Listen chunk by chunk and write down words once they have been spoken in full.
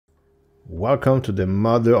Welcome to the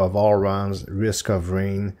mother of all runs, Risk of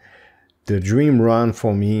Rain. The dream run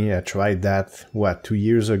for me. I tried that, 2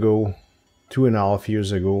 years ago? 2.5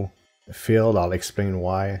 years ago. Failed, I'll explain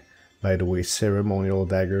why. By the way, Ceremonial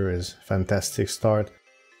Dagger is a fantastic start.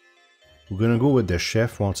 We're gonna go with the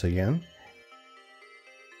chef once again.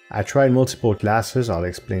 I tried multiple classes, I'll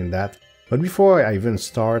explain that. But before I even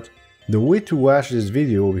start, the way to watch this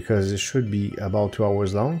video, because it should be about 2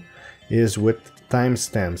 hours long, is with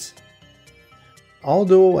timestamps.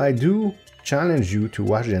 Although I do challenge you to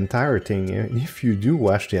watch the entire thing, if you do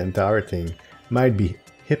watch the entire thing, it might be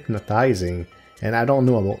hypnotizing. And I don't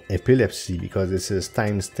know about epilepsy because this is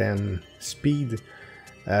timestamp speed.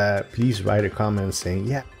 Please write a comment saying,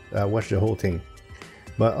 yeah, watch the whole thing.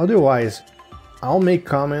 But otherwise, I'll make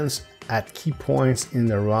comments at key points in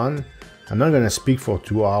the run. I'm not gonna speak for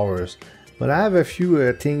 2 hours, but I have a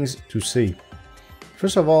few things to say.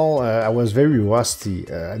 First of all, I was very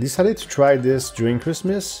rusty. I decided to try this during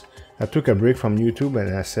Christmas. I took a break from YouTube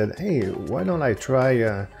and I said, hey, why don't I try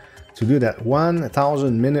to do that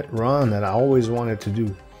 1,000 minute run that I always wanted to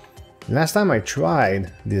do. Last time I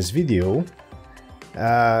tried this video,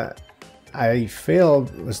 I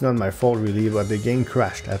failed. It's not my fault really, but the game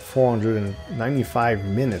crashed at 495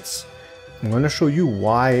 minutes. I'm going to show you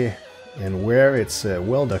why and where it's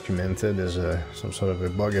well documented. There's some sort of a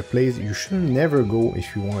bug at play. You should never go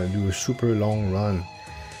if you want to do a super long run.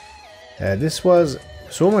 This was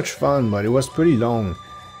so much fun, but it was pretty long.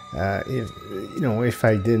 If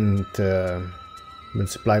I didn't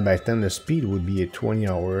multiply by 10, the speed would be a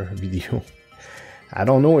 20-hour video. I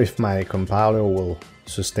don't know if my compiler will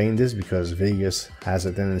sustain this because Vegas has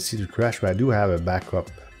a tendency to crash, but I do have a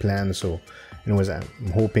backup plan, so anyways,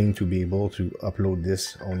 I'm hoping to be able to upload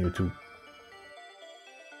this on YouTube.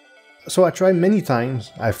 So I tried many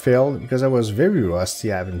times. I failed because I was very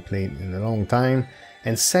rusty. I haven't played in a long time,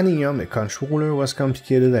 and setting up the controller was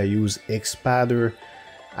complicated. I used Xpadder.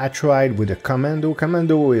 I tried with a Commando.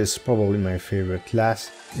 Commando is probably my favorite class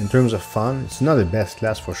in terms of fun. It's not the best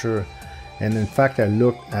class for sure. And in fact, I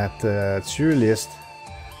looked at tier list,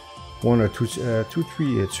 1 or 2,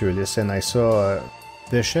 3 tier lists, and I saw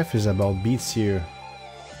the chef is about B tier.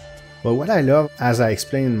 But what I love, as I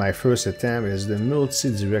explained in my first attempt, is the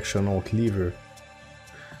multi-directional cleaver,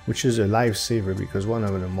 which is a lifesaver because one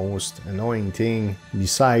of the most annoying things,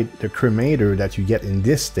 beside the cremator that you get in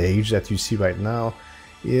this stage that you see right now,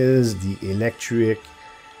 is the electric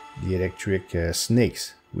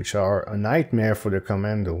snakes, which are a nightmare for the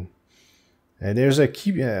Commando. There's a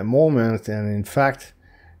key moment, and in fact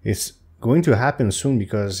it's going to happen soon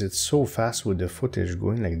because it's so fast with the footage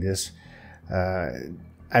going like this.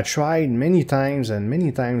 I tried many times, and many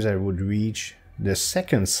times I would reach the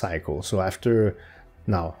second cycle. So after,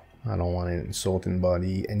 now I don't want to insult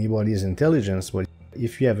anybody's intelligence, but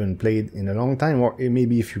if you haven't played in a long time, or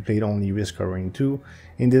maybe if you played only Risk of Rain 2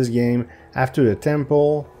 in this game, after the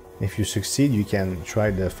temple, if you succeed, you can try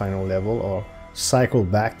the final level or cycle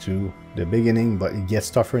back to the beginning, but it gets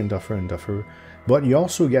tougher and tougher and tougher. But you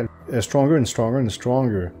also get stronger and stronger and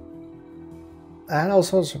stronger. I had all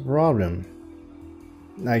sorts of problems.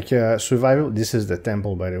 Like survival, this is the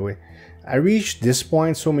temple by the way. I reached this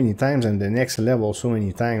point so many times and the next level so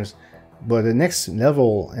many times. But the next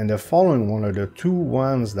level and the following one are the two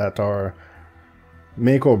ones that are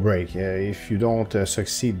make or break. If you don't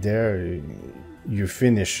succeed there, you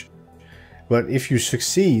finish. But if you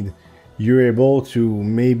succeed, you're able to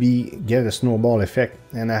maybe get a snowball effect.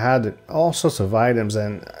 And I had all sorts of items,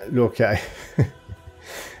 and look, I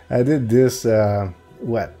did this, a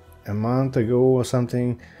month ago or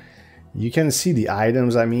something. You can see the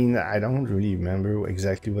items. I mean, I don't really remember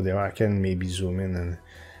exactly what they are. I can maybe zoom in,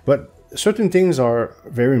 but certain things are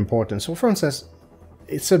very important. So for instance,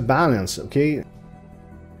 it's a balance, okay?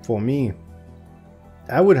 For me,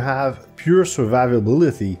 I would have pure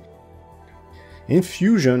survivability.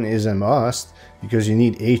 Infusion is a must because you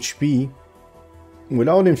need HP.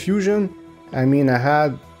 Without infusion, I mean, I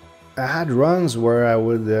had runs where I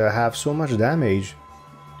would have so much damage,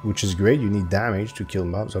 which is great. You need damage to kill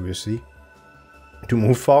mobs, obviously. To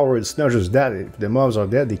move forward, it's not just that. If the mobs are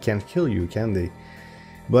dead, they can't kill you, can they?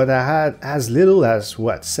 But I had as little as,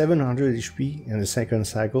 700 HP in the second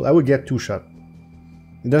cycle. I would get 2 shots.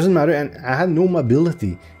 It doesn't matter, and I had no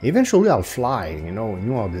mobility. Eventually I'll fly, you know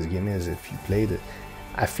how this game is if you played it.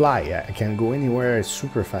 I fly, I can go anywhere, it's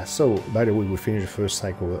super fast. So, by the way, we finished the first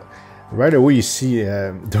cycle. Right away you see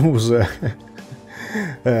those...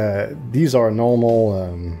 these are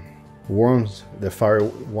normal worms, the fire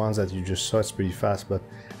ones that you just saw. It's pretty fast, but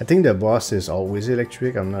I think the boss is always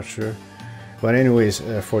electric, I'm not sure. But anyways,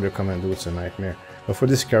 for the Commando it's a nightmare. But for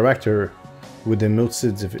this character, with the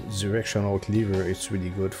multi-directional cleaver, it's really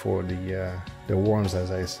good for the worms,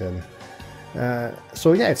 as I said.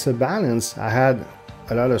 So yeah, it's a balance. I had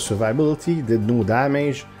a lot of survivability, did no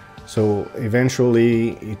damage, so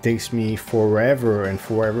eventually it takes me forever and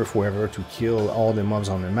forever to kill all the mobs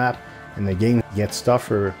on the map, and the game gets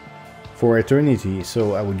tougher for eternity,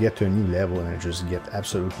 so I would get to a new level and just get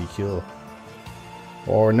absolutely killed.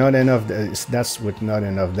 Or not enough, that's with not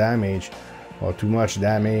enough damage, or too much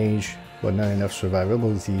damage but not enough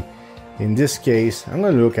survivability. In this case, I'm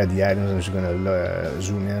going to look at the items. I'm just going to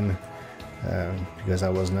zoom in because I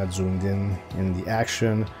was not zoomed in the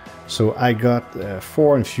action. So I got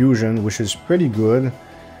 4 infusion, which is pretty good.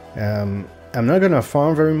 I'm not going to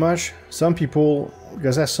farm very much. Some people,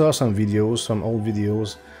 because I saw some videos, some old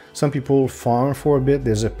videos, some people farm for a bit.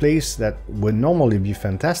 There's a place that would normally be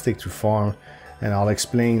fantastic to farm, and I'll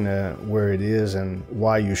explain where it is and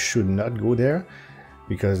why you should not go there,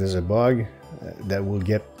 because there's a bug that will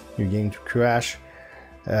get your game to crash.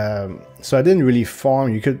 So I didn't really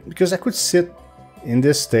farm. Because I could sit in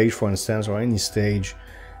this stage, for instance, or any stage,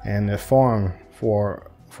 and farm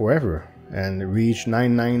for forever and reach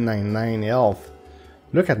 9999 health.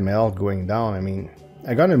 Look at my health going down. I mean,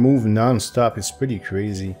 I gotta move non-stop. It's pretty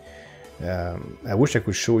crazy. I wish I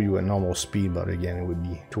could show you a normal speed, but again, it would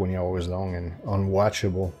be 20 hours long and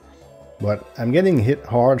unwatchable. But I'm getting hit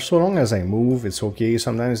hard. So long as I move, it's okay.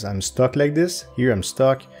 Sometimes I'm stuck like this. Here I'm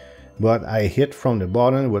stuck, but I hit from the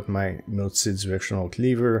bottom with my multi-directional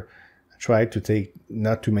cleaver. I tried to take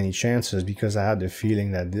not too many chances because I had the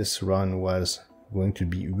feeling that this run was going to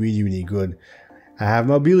be really good. I have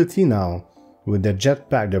mobility now with the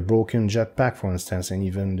jetpack, the broken jetpack, for instance, and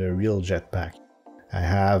even the real jetpack. I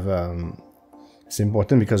have, it's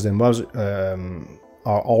important because the mobs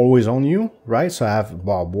are always on you, right? So I have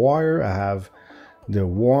barbed wire, I have the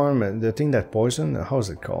worm, the thing that poison, how's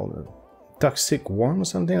it called? Toxic worm or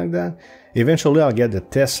something like that. Eventually I'll get the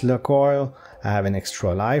Tesla coil. I have an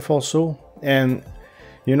extra life also. And,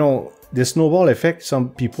 you know, the snowball effect, some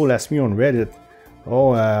people ask me on Reddit,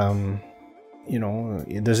 oh, you know,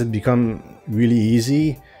 does it become really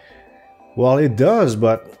easy? Well, it does,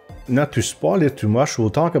 but not to spoil it too much, we'll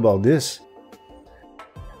talk about this.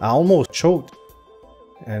 I almost choked,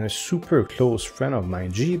 and a super close friend of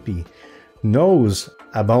mine, GP, knows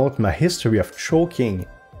about my history of choking.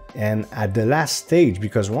 And at the last stage,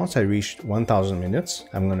 because once I reached 1000 minutes,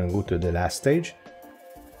 I'm gonna go to the last stage,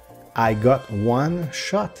 I got 1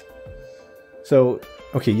 shot. So,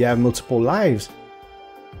 okay, you have multiple lives.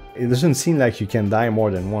 It doesn't seem like you can die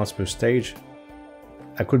more than once per stage.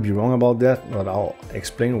 I could be wrong about that, but I'll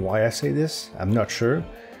explain why I say this. I'm not sure.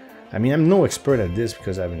 I mean, I'm no expert at this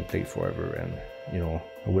because I haven't played forever, and, you know,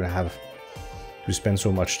 I wouldn't have to spend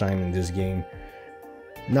so much time in this game.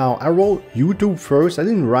 Now, I wrote YouTube first. I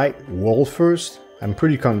didn't write world first. I'm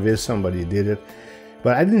pretty convinced somebody did it.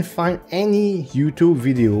 But I didn't find any YouTube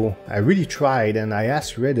video. I really tried, and I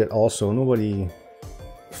asked Reddit also. Nobody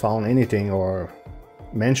found anything or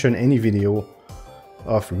mentioned any video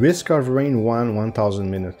of risk covering 1000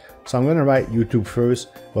 minutes. So I'm gonna write YouTube first,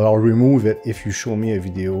 but I'll remove it if you show me a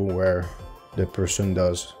video where the person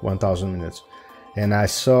does 1000 minutes. And I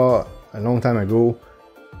saw a long time ago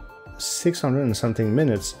 600 and something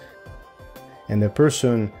minutes, and the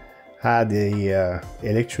person had a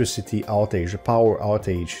electricity outage, a power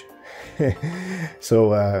outage.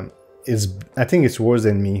 So I think it's worse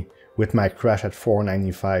than me with my crash at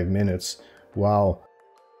 495 minutes. Wow.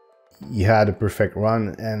 He had a perfect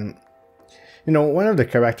run. And you know, one of the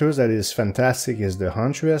characters that is fantastic is the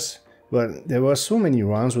Huntress, but there were so many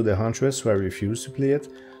runs with the Huntress, so I refused to play it.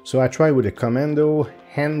 So I tried with the Commando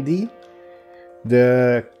Handy,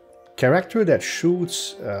 the character that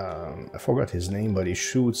shoots, I forgot his name, but he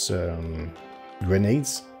shoots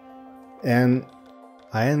grenades. And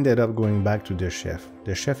I ended up going back to the Chef.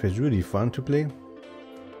 The Chef is really fun to play.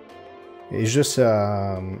 It's just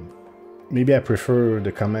maybe I prefer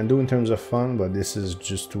the Commando in terms of fun, but this is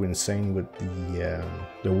just too insane with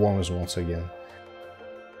the worms once again.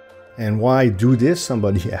 And why do this?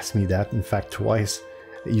 Somebody asked me that, in fact twice,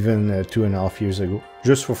 even 2.5 years ago,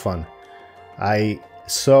 just for fun. I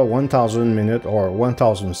saw 1000 minutes or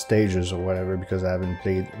 1000 stages or whatever, because I haven't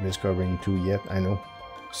played Risk Covering 2 yet, I know,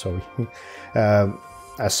 sorry.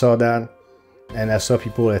 I saw that, and I saw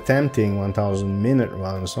people attempting 1000 minute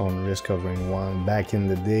runs on Risk Covering 1 back in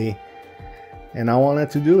the day, and I wanted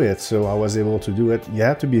to do it, so I was able to do it. You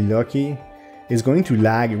have to be lucky. It's going to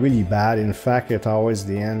lag really bad. In fact, towards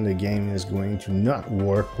the end, the game is going to not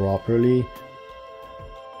work properly.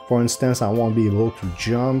 For instance, I won't be able to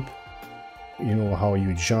jump. You know how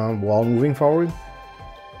you jump while moving forward?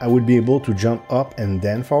 I would be able to jump up and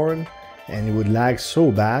then forward, and it would lag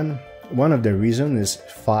so bad. One of the reasons is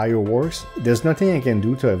fireworks. There's nothing I can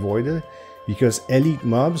do to avoid it, because elite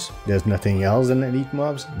mobs, there's nothing else than elite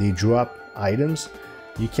mobs. They drop items.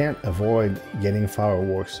 You can't avoid getting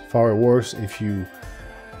fireworks. Fireworks, if you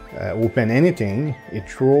open anything, it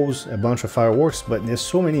throws a bunch of fireworks, but there's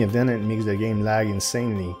so many of them it makes the game lag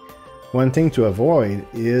insanely. One thing to avoid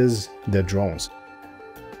is the drones.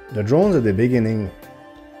 The drones at the beginning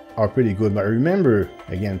are pretty good, but I remember,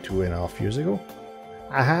 again, 2.5 years ago,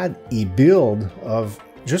 I had a build of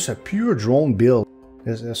just a pure drone build.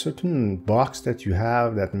 There's a certain box that you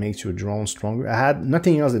have that makes your drone stronger. I had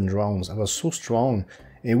nothing else than drones. I was so strong.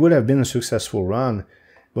 It would have been a successful run,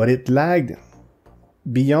 but it lagged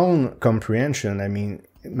beyond comprehension. I mean,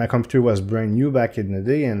 my computer was brand new back in the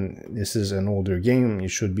day, and this is an older game. You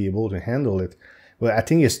should be able to handle it. Well, I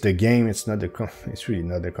think it's the game. It's not the. It's really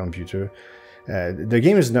not the computer. The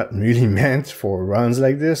game is not really meant for runs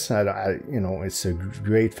like this. You know, it's a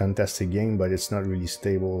great, fantastic game, but it's not really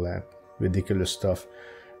stable. Ridiculous stuff,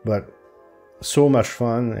 but so much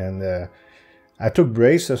fun. And I took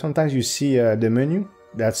breaks. So sometimes you see the menu.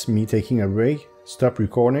 That's me taking a break. Stop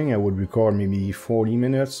recording. I would record maybe 40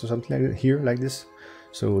 minutes or something like that here, like this.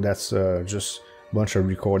 So that's just a bunch of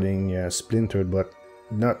recording splintered, but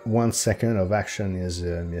not 1 second of action is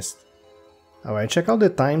missed. Alright, check out the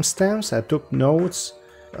timestamps. I took notes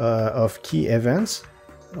of key events.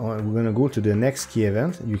 We're gonna go to the next key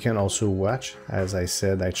event. You can also watch. As I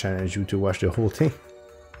said, I challenge you to watch the whole thing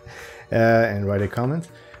and write a comment.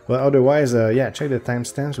 But otherwise, yeah, check the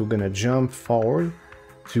timestamps. We're gonna jump forward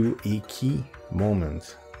to a key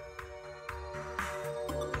moment.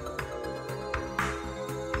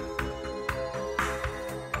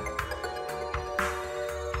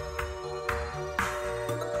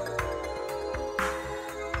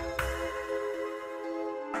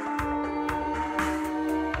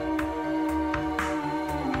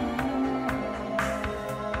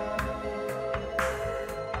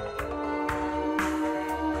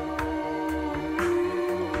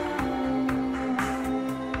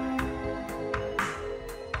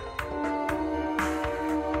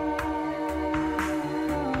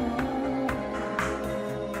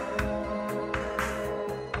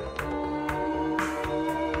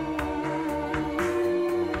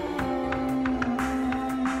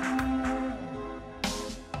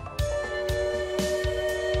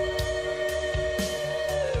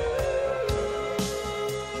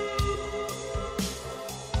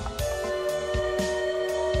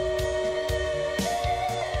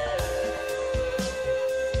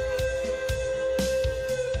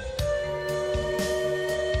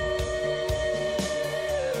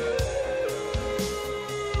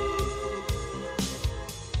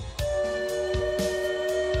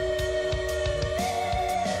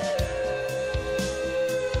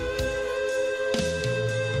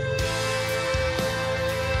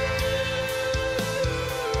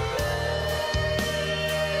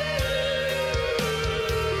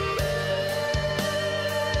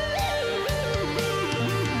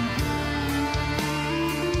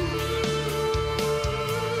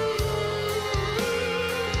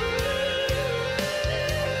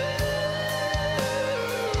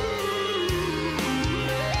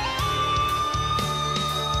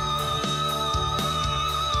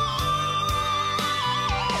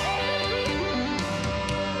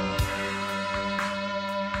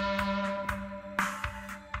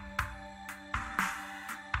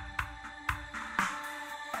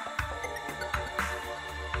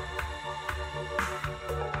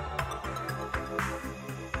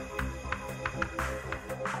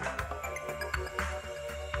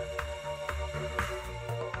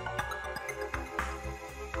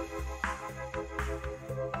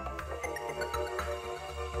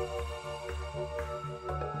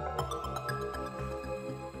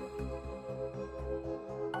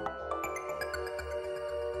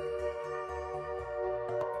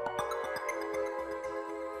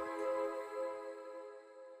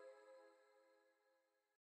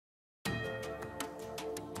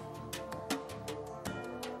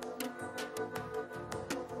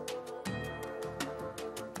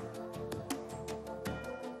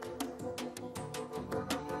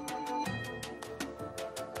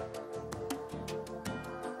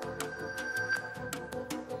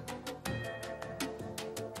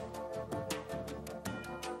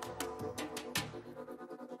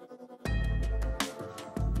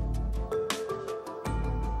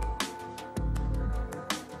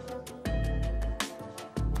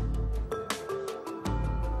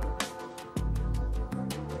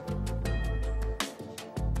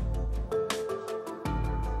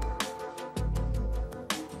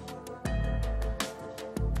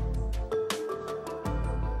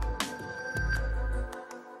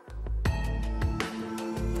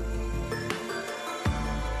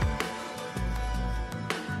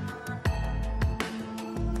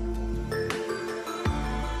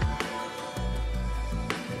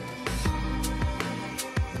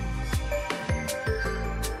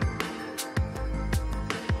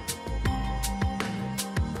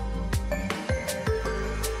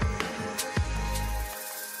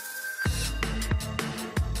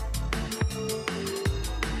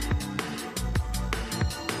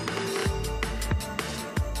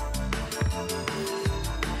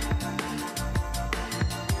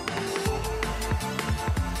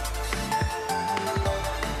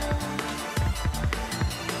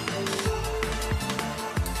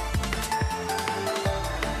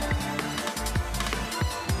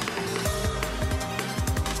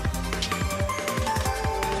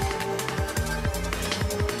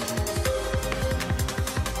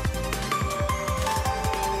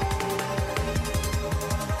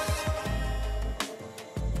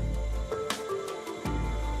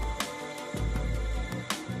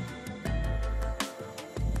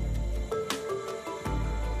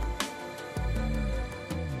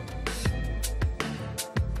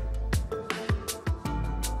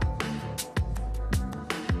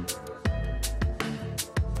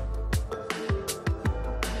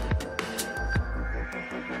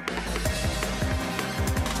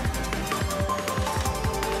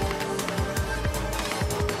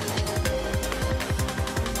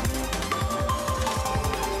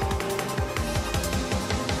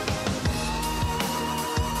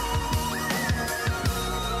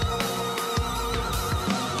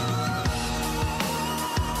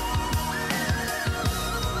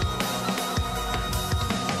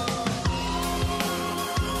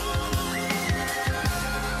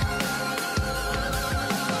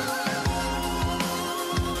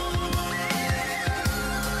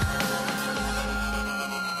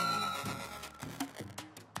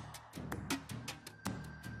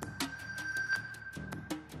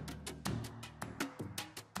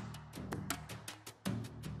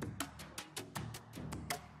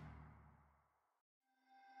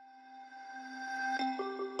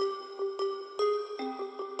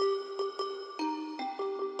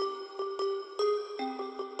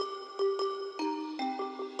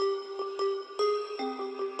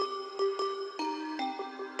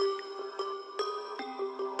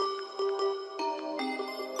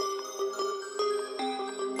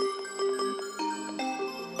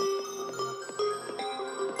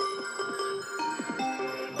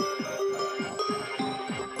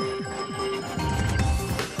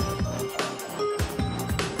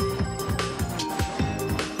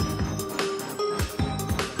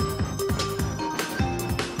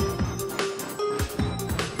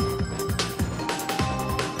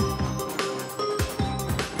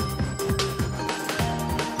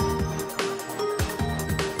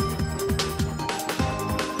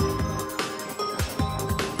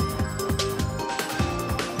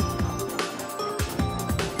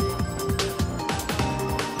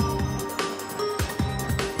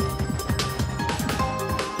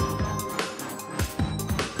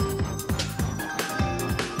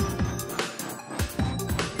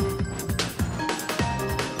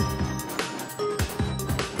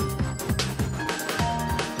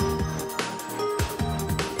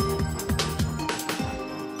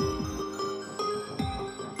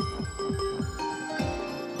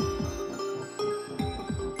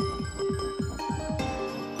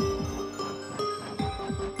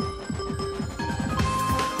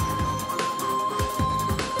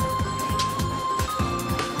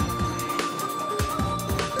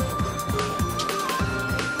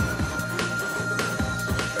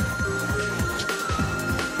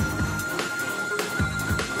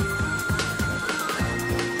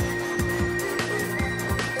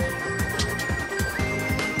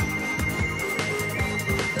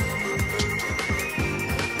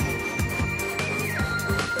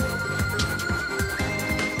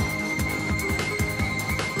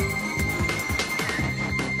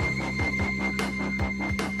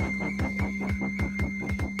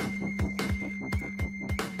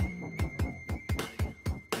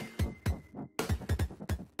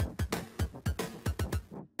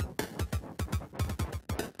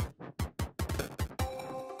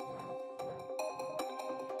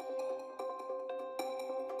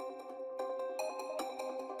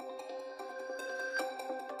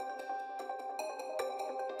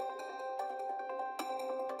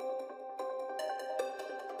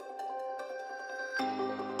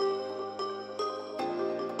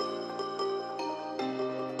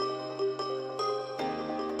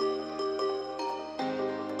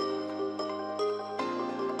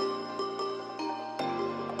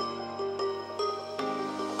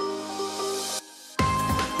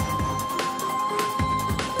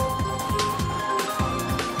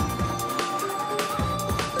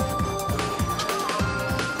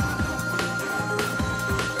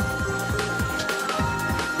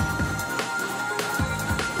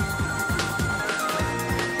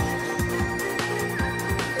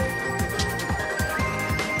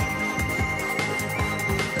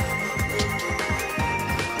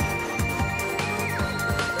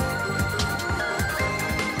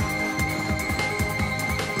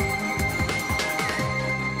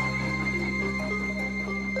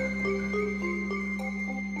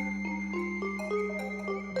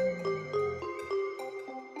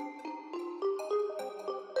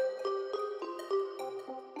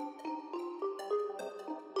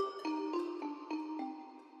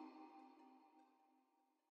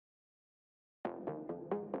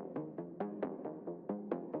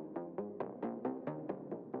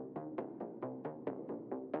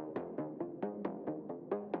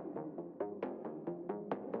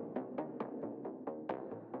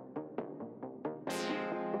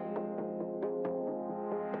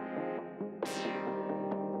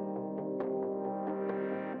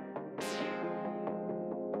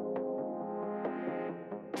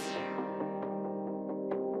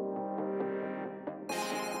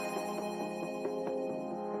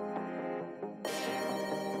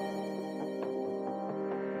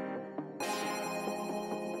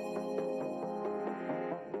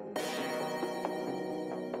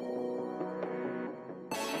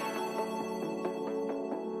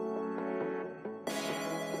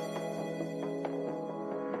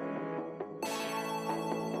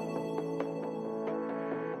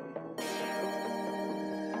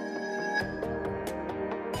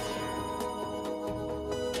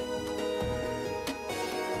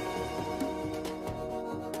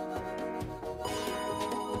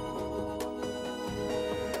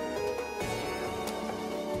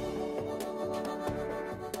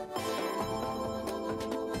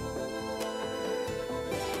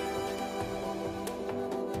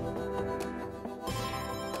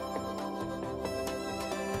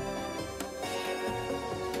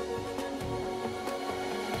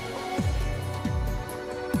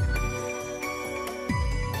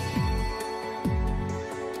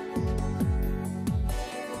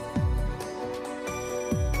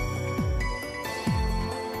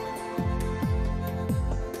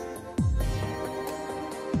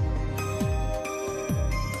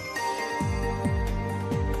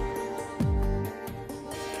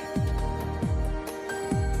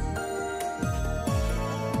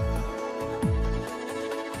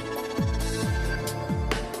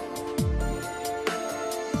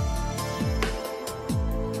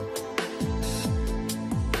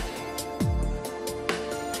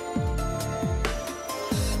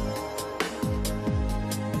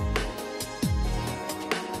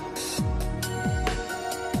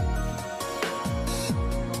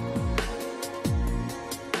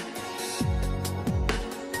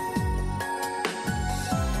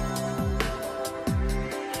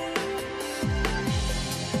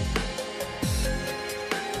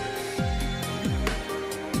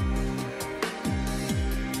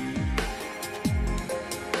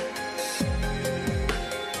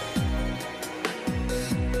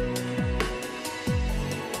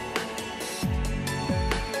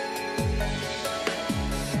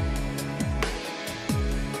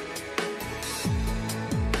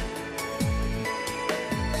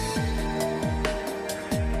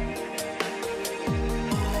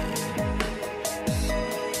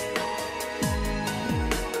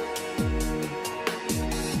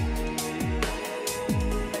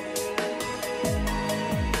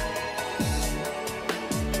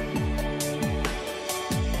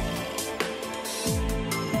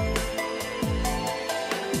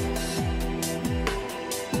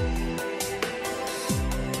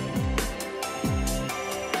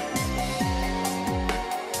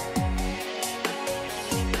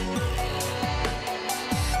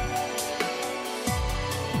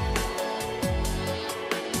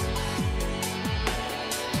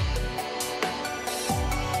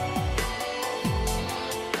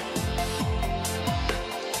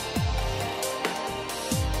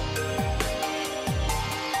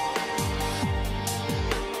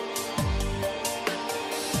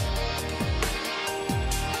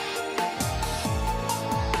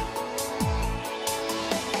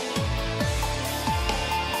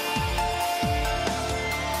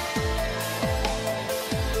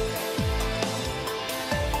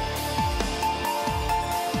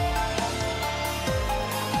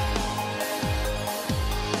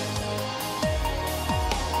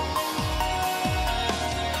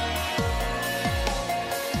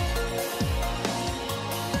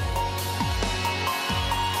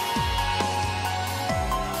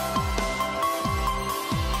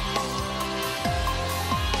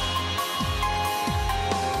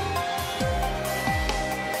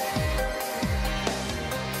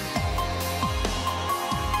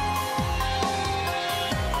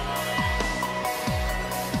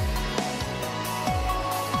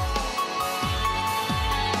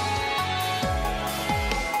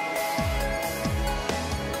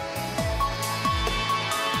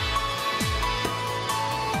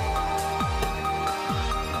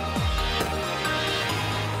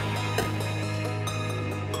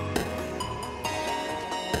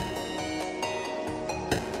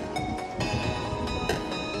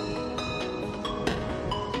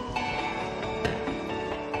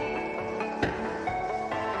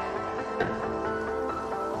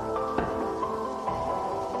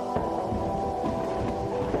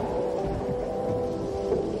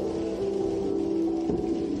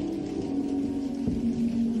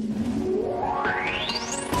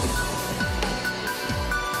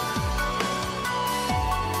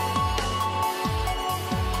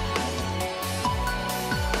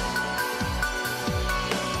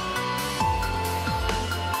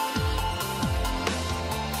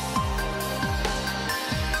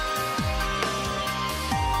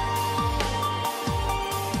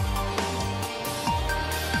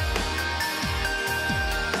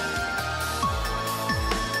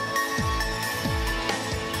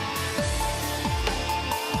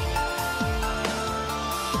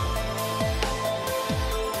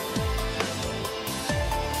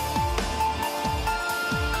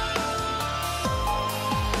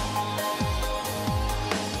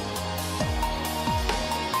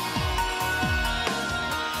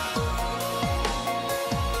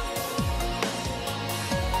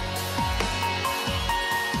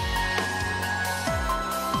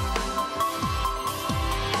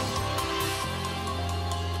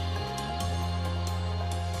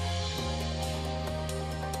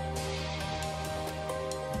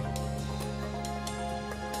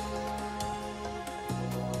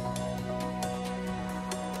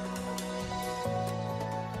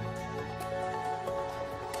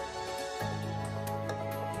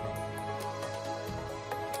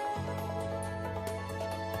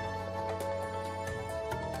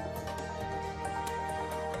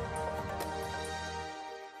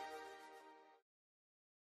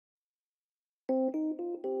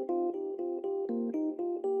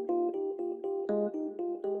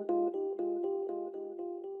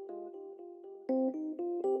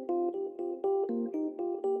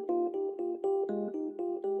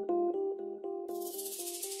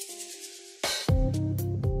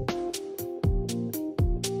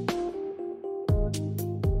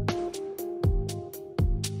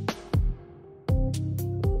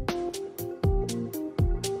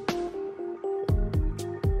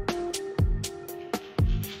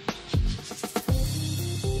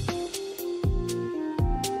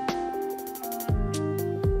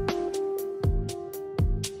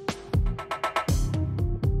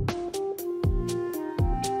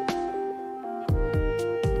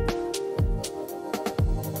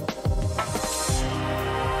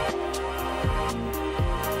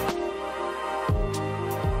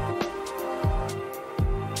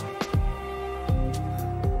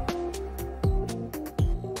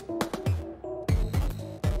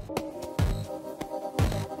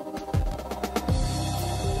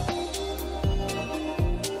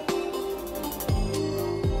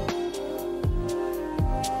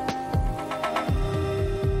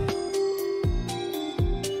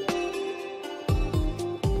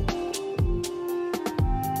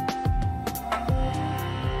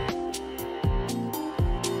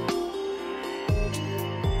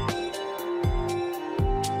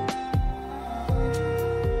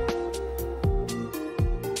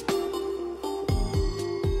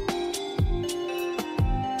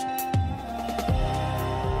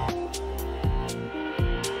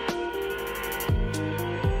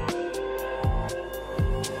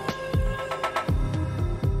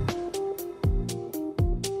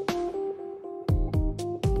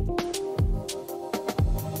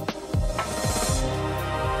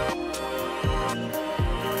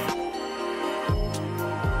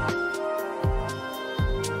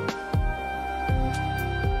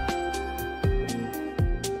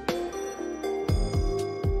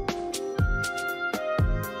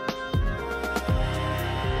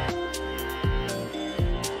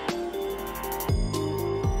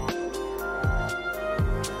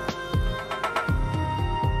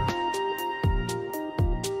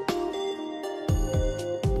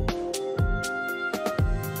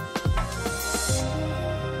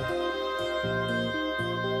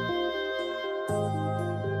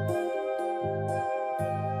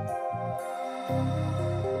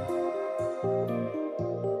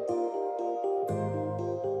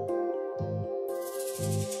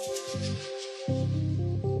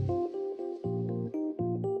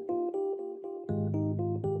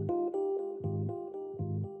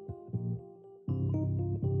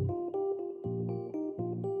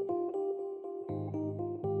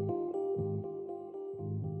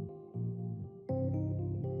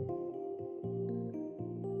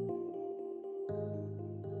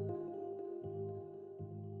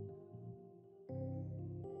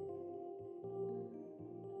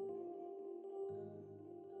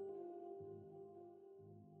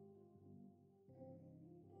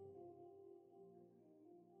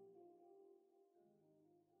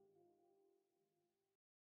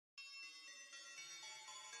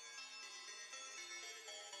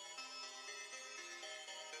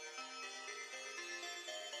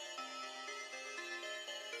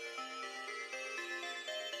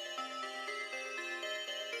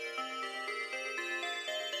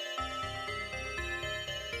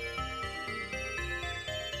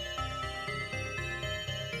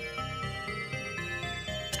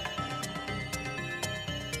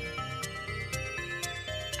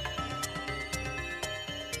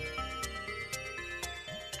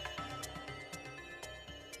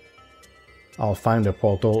 I'll find the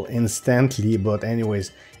portal instantly. But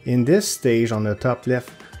anyways, in this stage on the top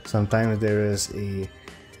left, sometimes there is a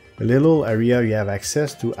little area you have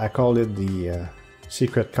access to. I call it the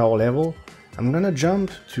secret car level. I'm gonna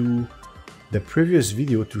jump to the previous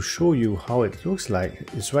video to show you how it looks like.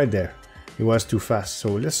 It's right there. It was too fast, so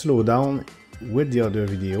let's slow down with the other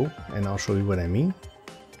video and I'll show you what I mean.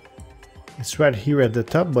 It's right here at the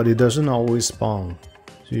top, but it doesn't always spawn.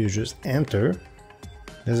 So you just enter.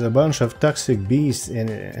 There's a bunch of toxic beasts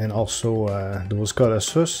and also those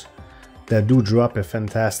colossus that do drop a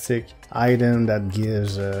fantastic item that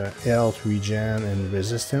gives health, regen, and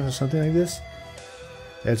resistance or something like this.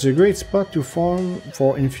 It's a great spot to farm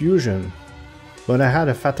for infusion, but I had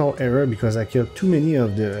a fatal error because I killed too many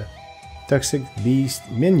of the toxic beast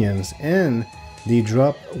minions and they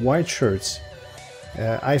drop white shirts.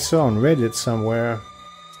 I saw on Reddit somewhere,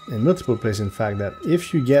 in multiple places in fact, that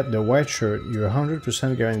if you get the white shirt, you're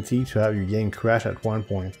 100% guaranteed to have your game crash at one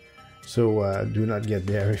point. So do not get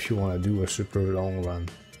there if you want to do a super long run.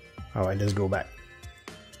 Alright, let's go back.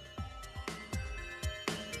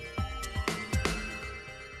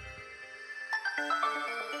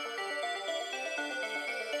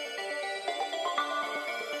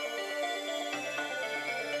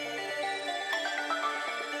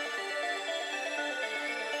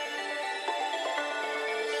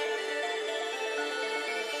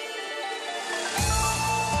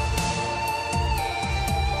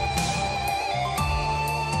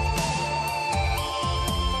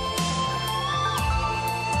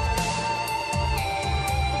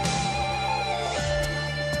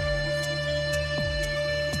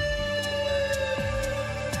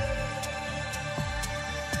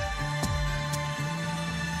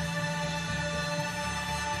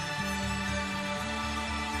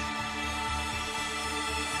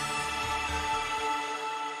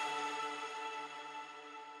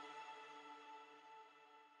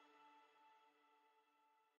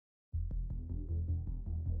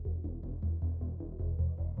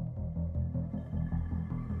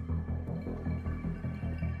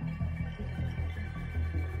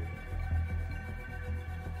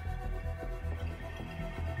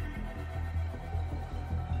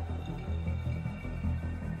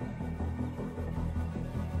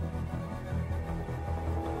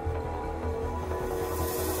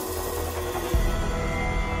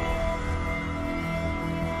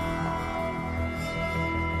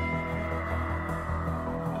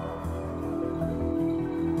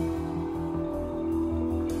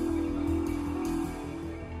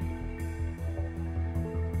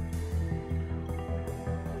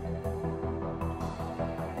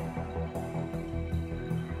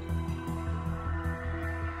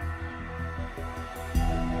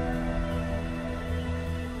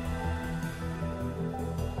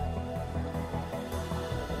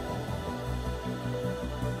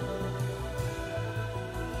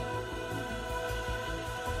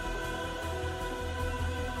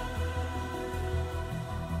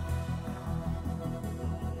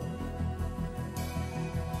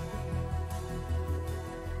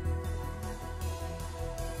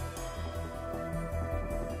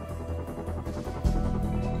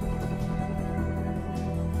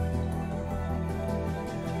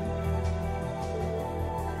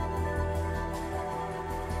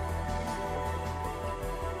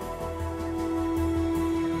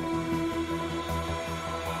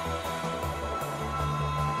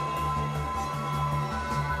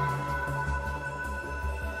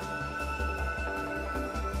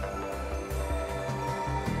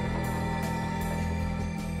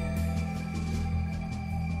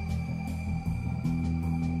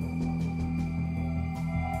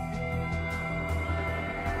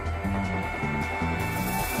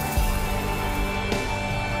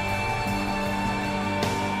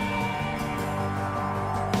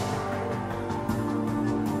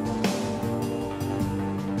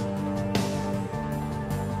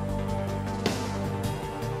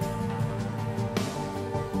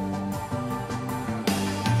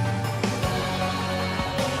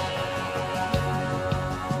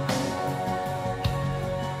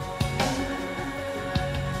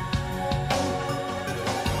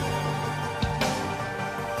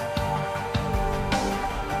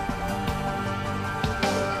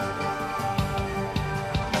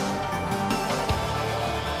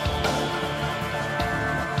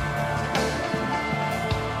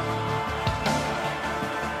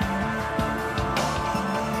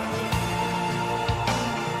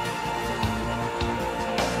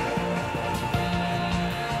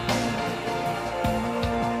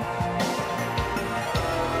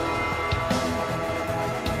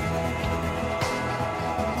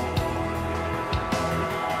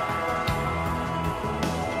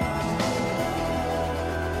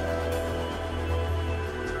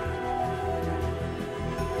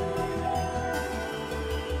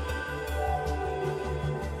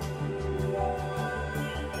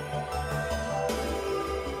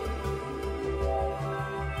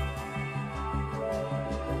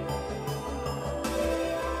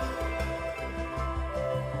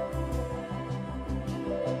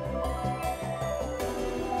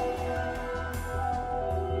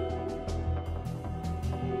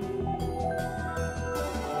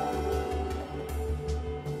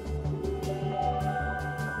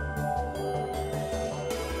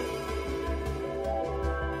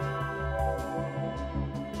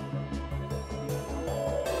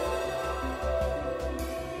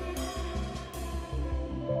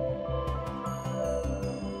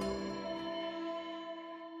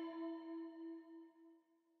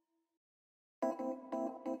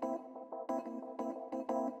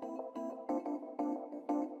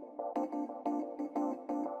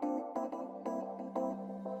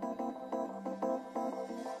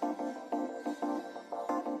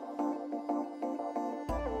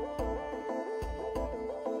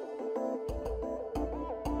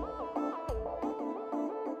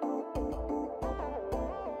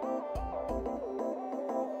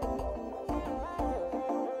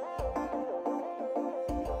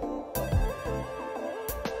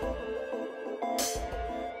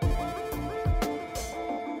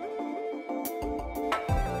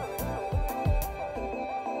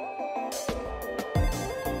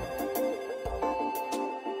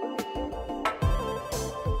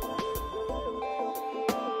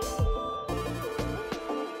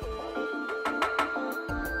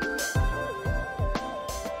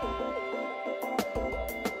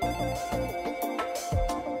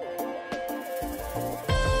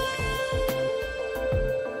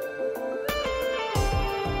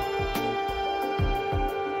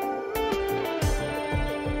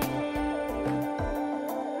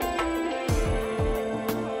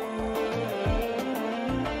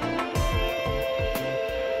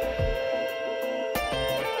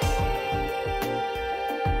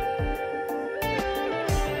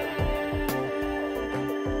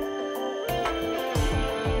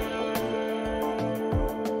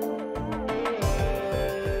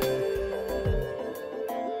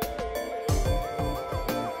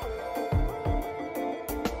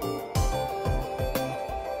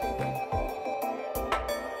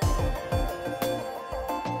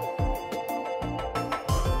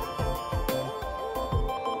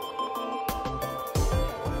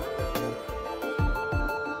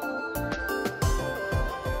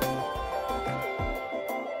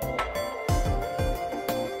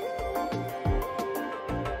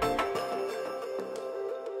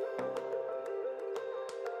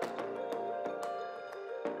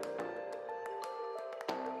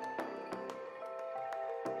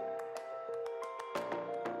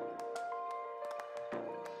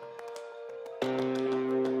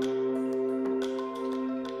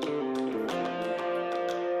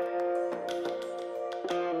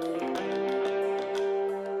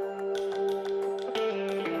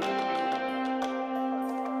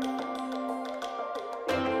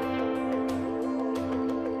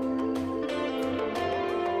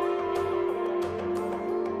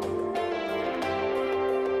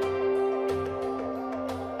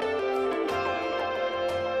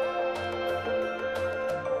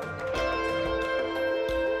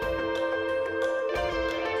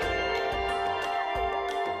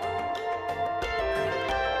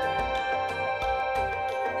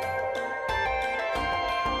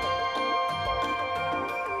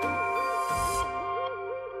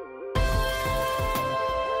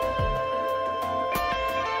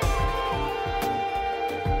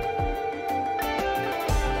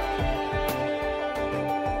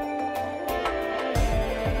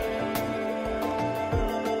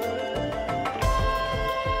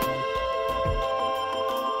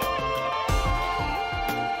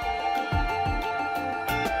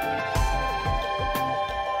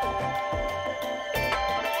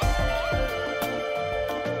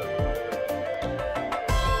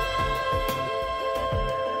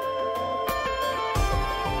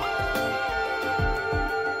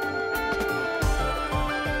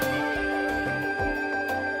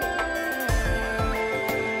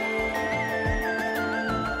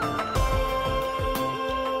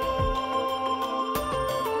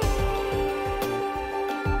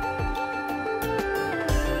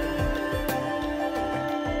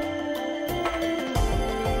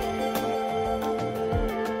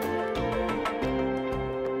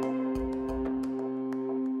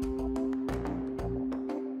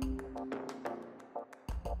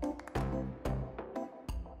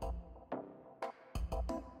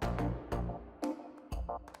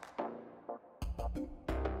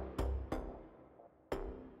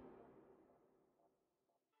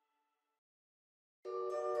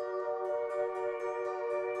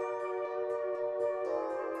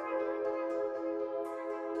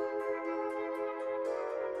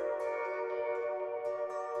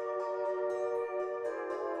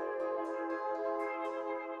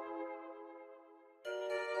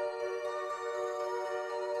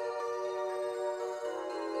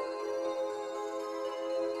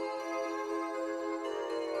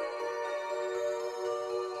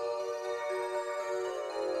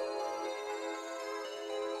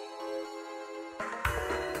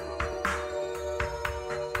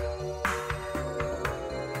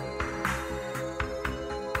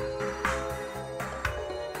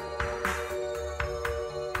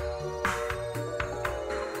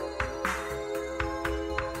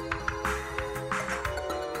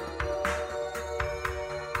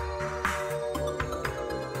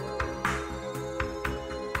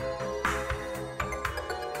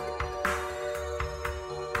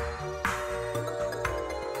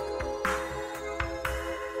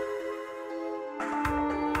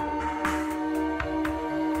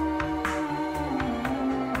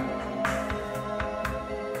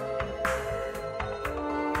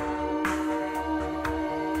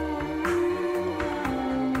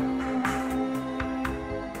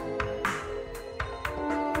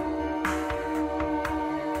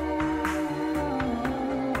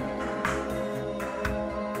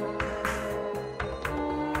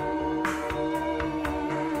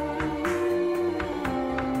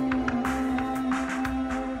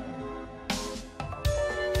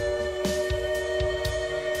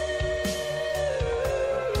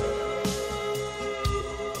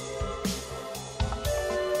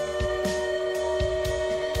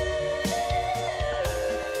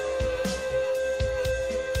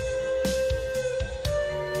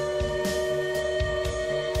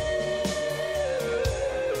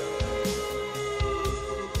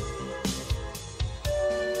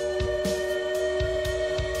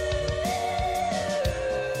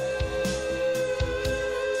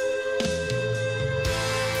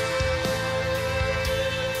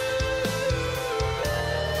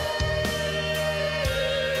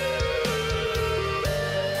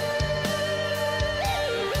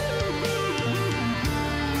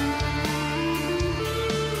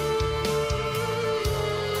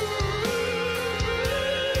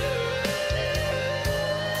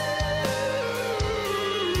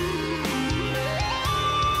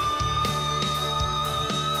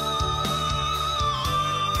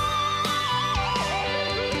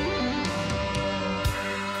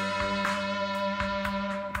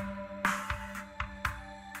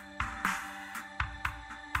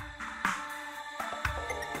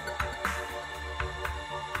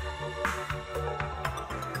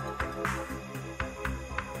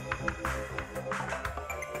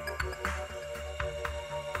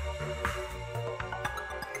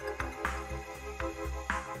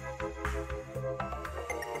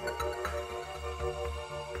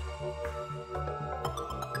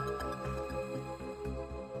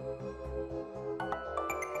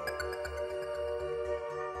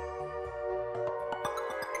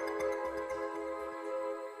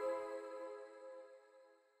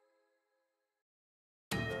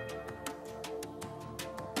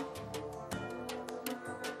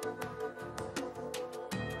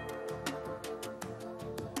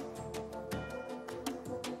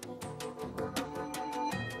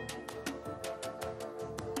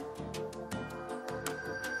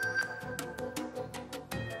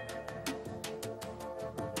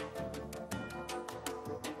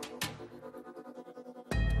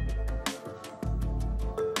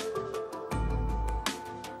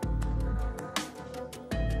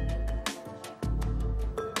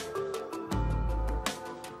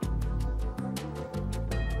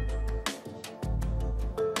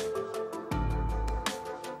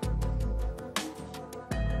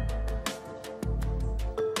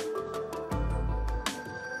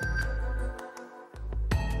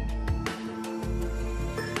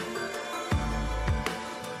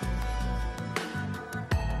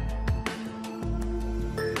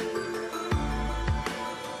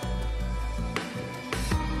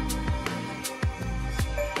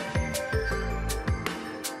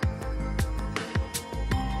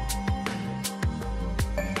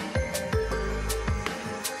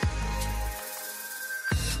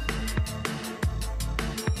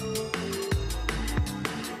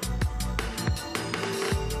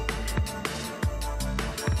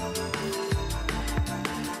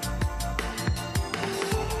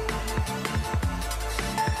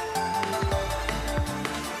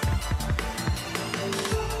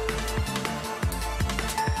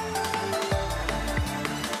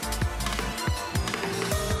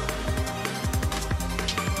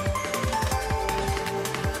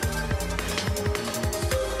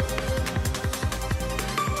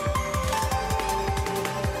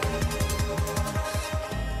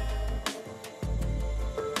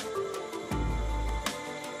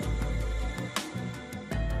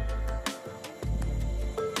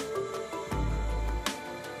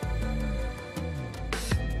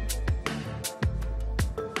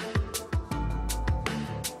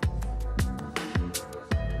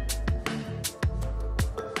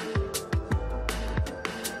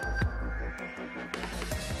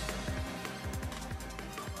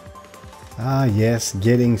 Ah yes,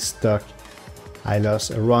 getting stuck. I lost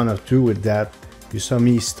a run or two with that. You saw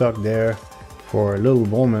me stuck there for a little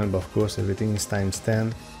moment, but of course everything is times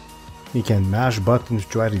 10. You can mash buttons to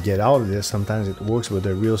try to get out of this. Sometimes it works, but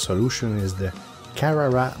the real solution is the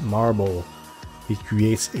Carrara marble. It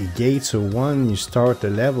creates a gate, so when you start the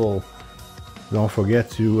level, don't forget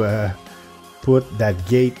to put that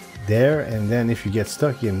gate there, and then if you get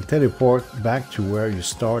stuck, you can teleport back to where you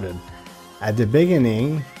started. At the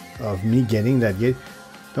beginning of me getting that gate,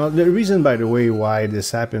 now the reason, by the way, why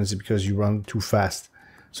this happens is because you run too fast.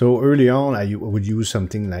 So early on, I would use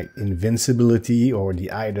something like invincibility, or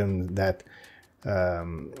the item that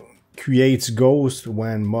creates ghost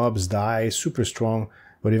when mobs die, super strong.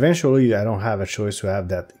 But eventually, I don't have a choice to have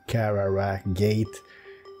that Carrara gate,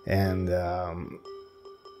 and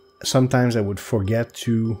sometimes I would forget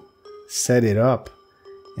to set it up.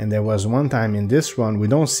 And there was one time in this run, we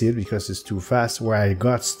don't see it because it's too fast, where I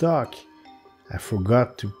got stuck. I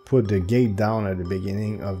forgot to put the gate down at the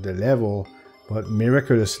beginning of the level, but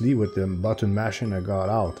miraculously with the button mashing I got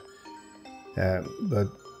out. But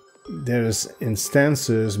there's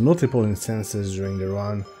instances, multiple instances during the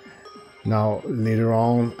run. Now later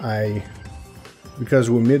on, because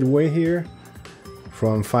we're midway here,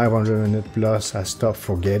 from 500 minutes plus, I stopped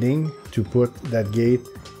forgetting to put that gate,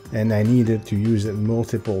 and I needed to use it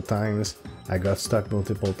multiple times. I got stuck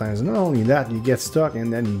multiple times. Not only that, you get stuck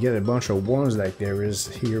and then you get a bunch of worms like there is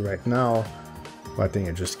here right now. Well, I think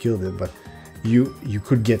I just killed it, but you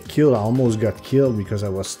could get killed. I almost got killed because I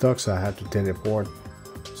was stuck, so I had to teleport.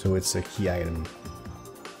 So it's a key item.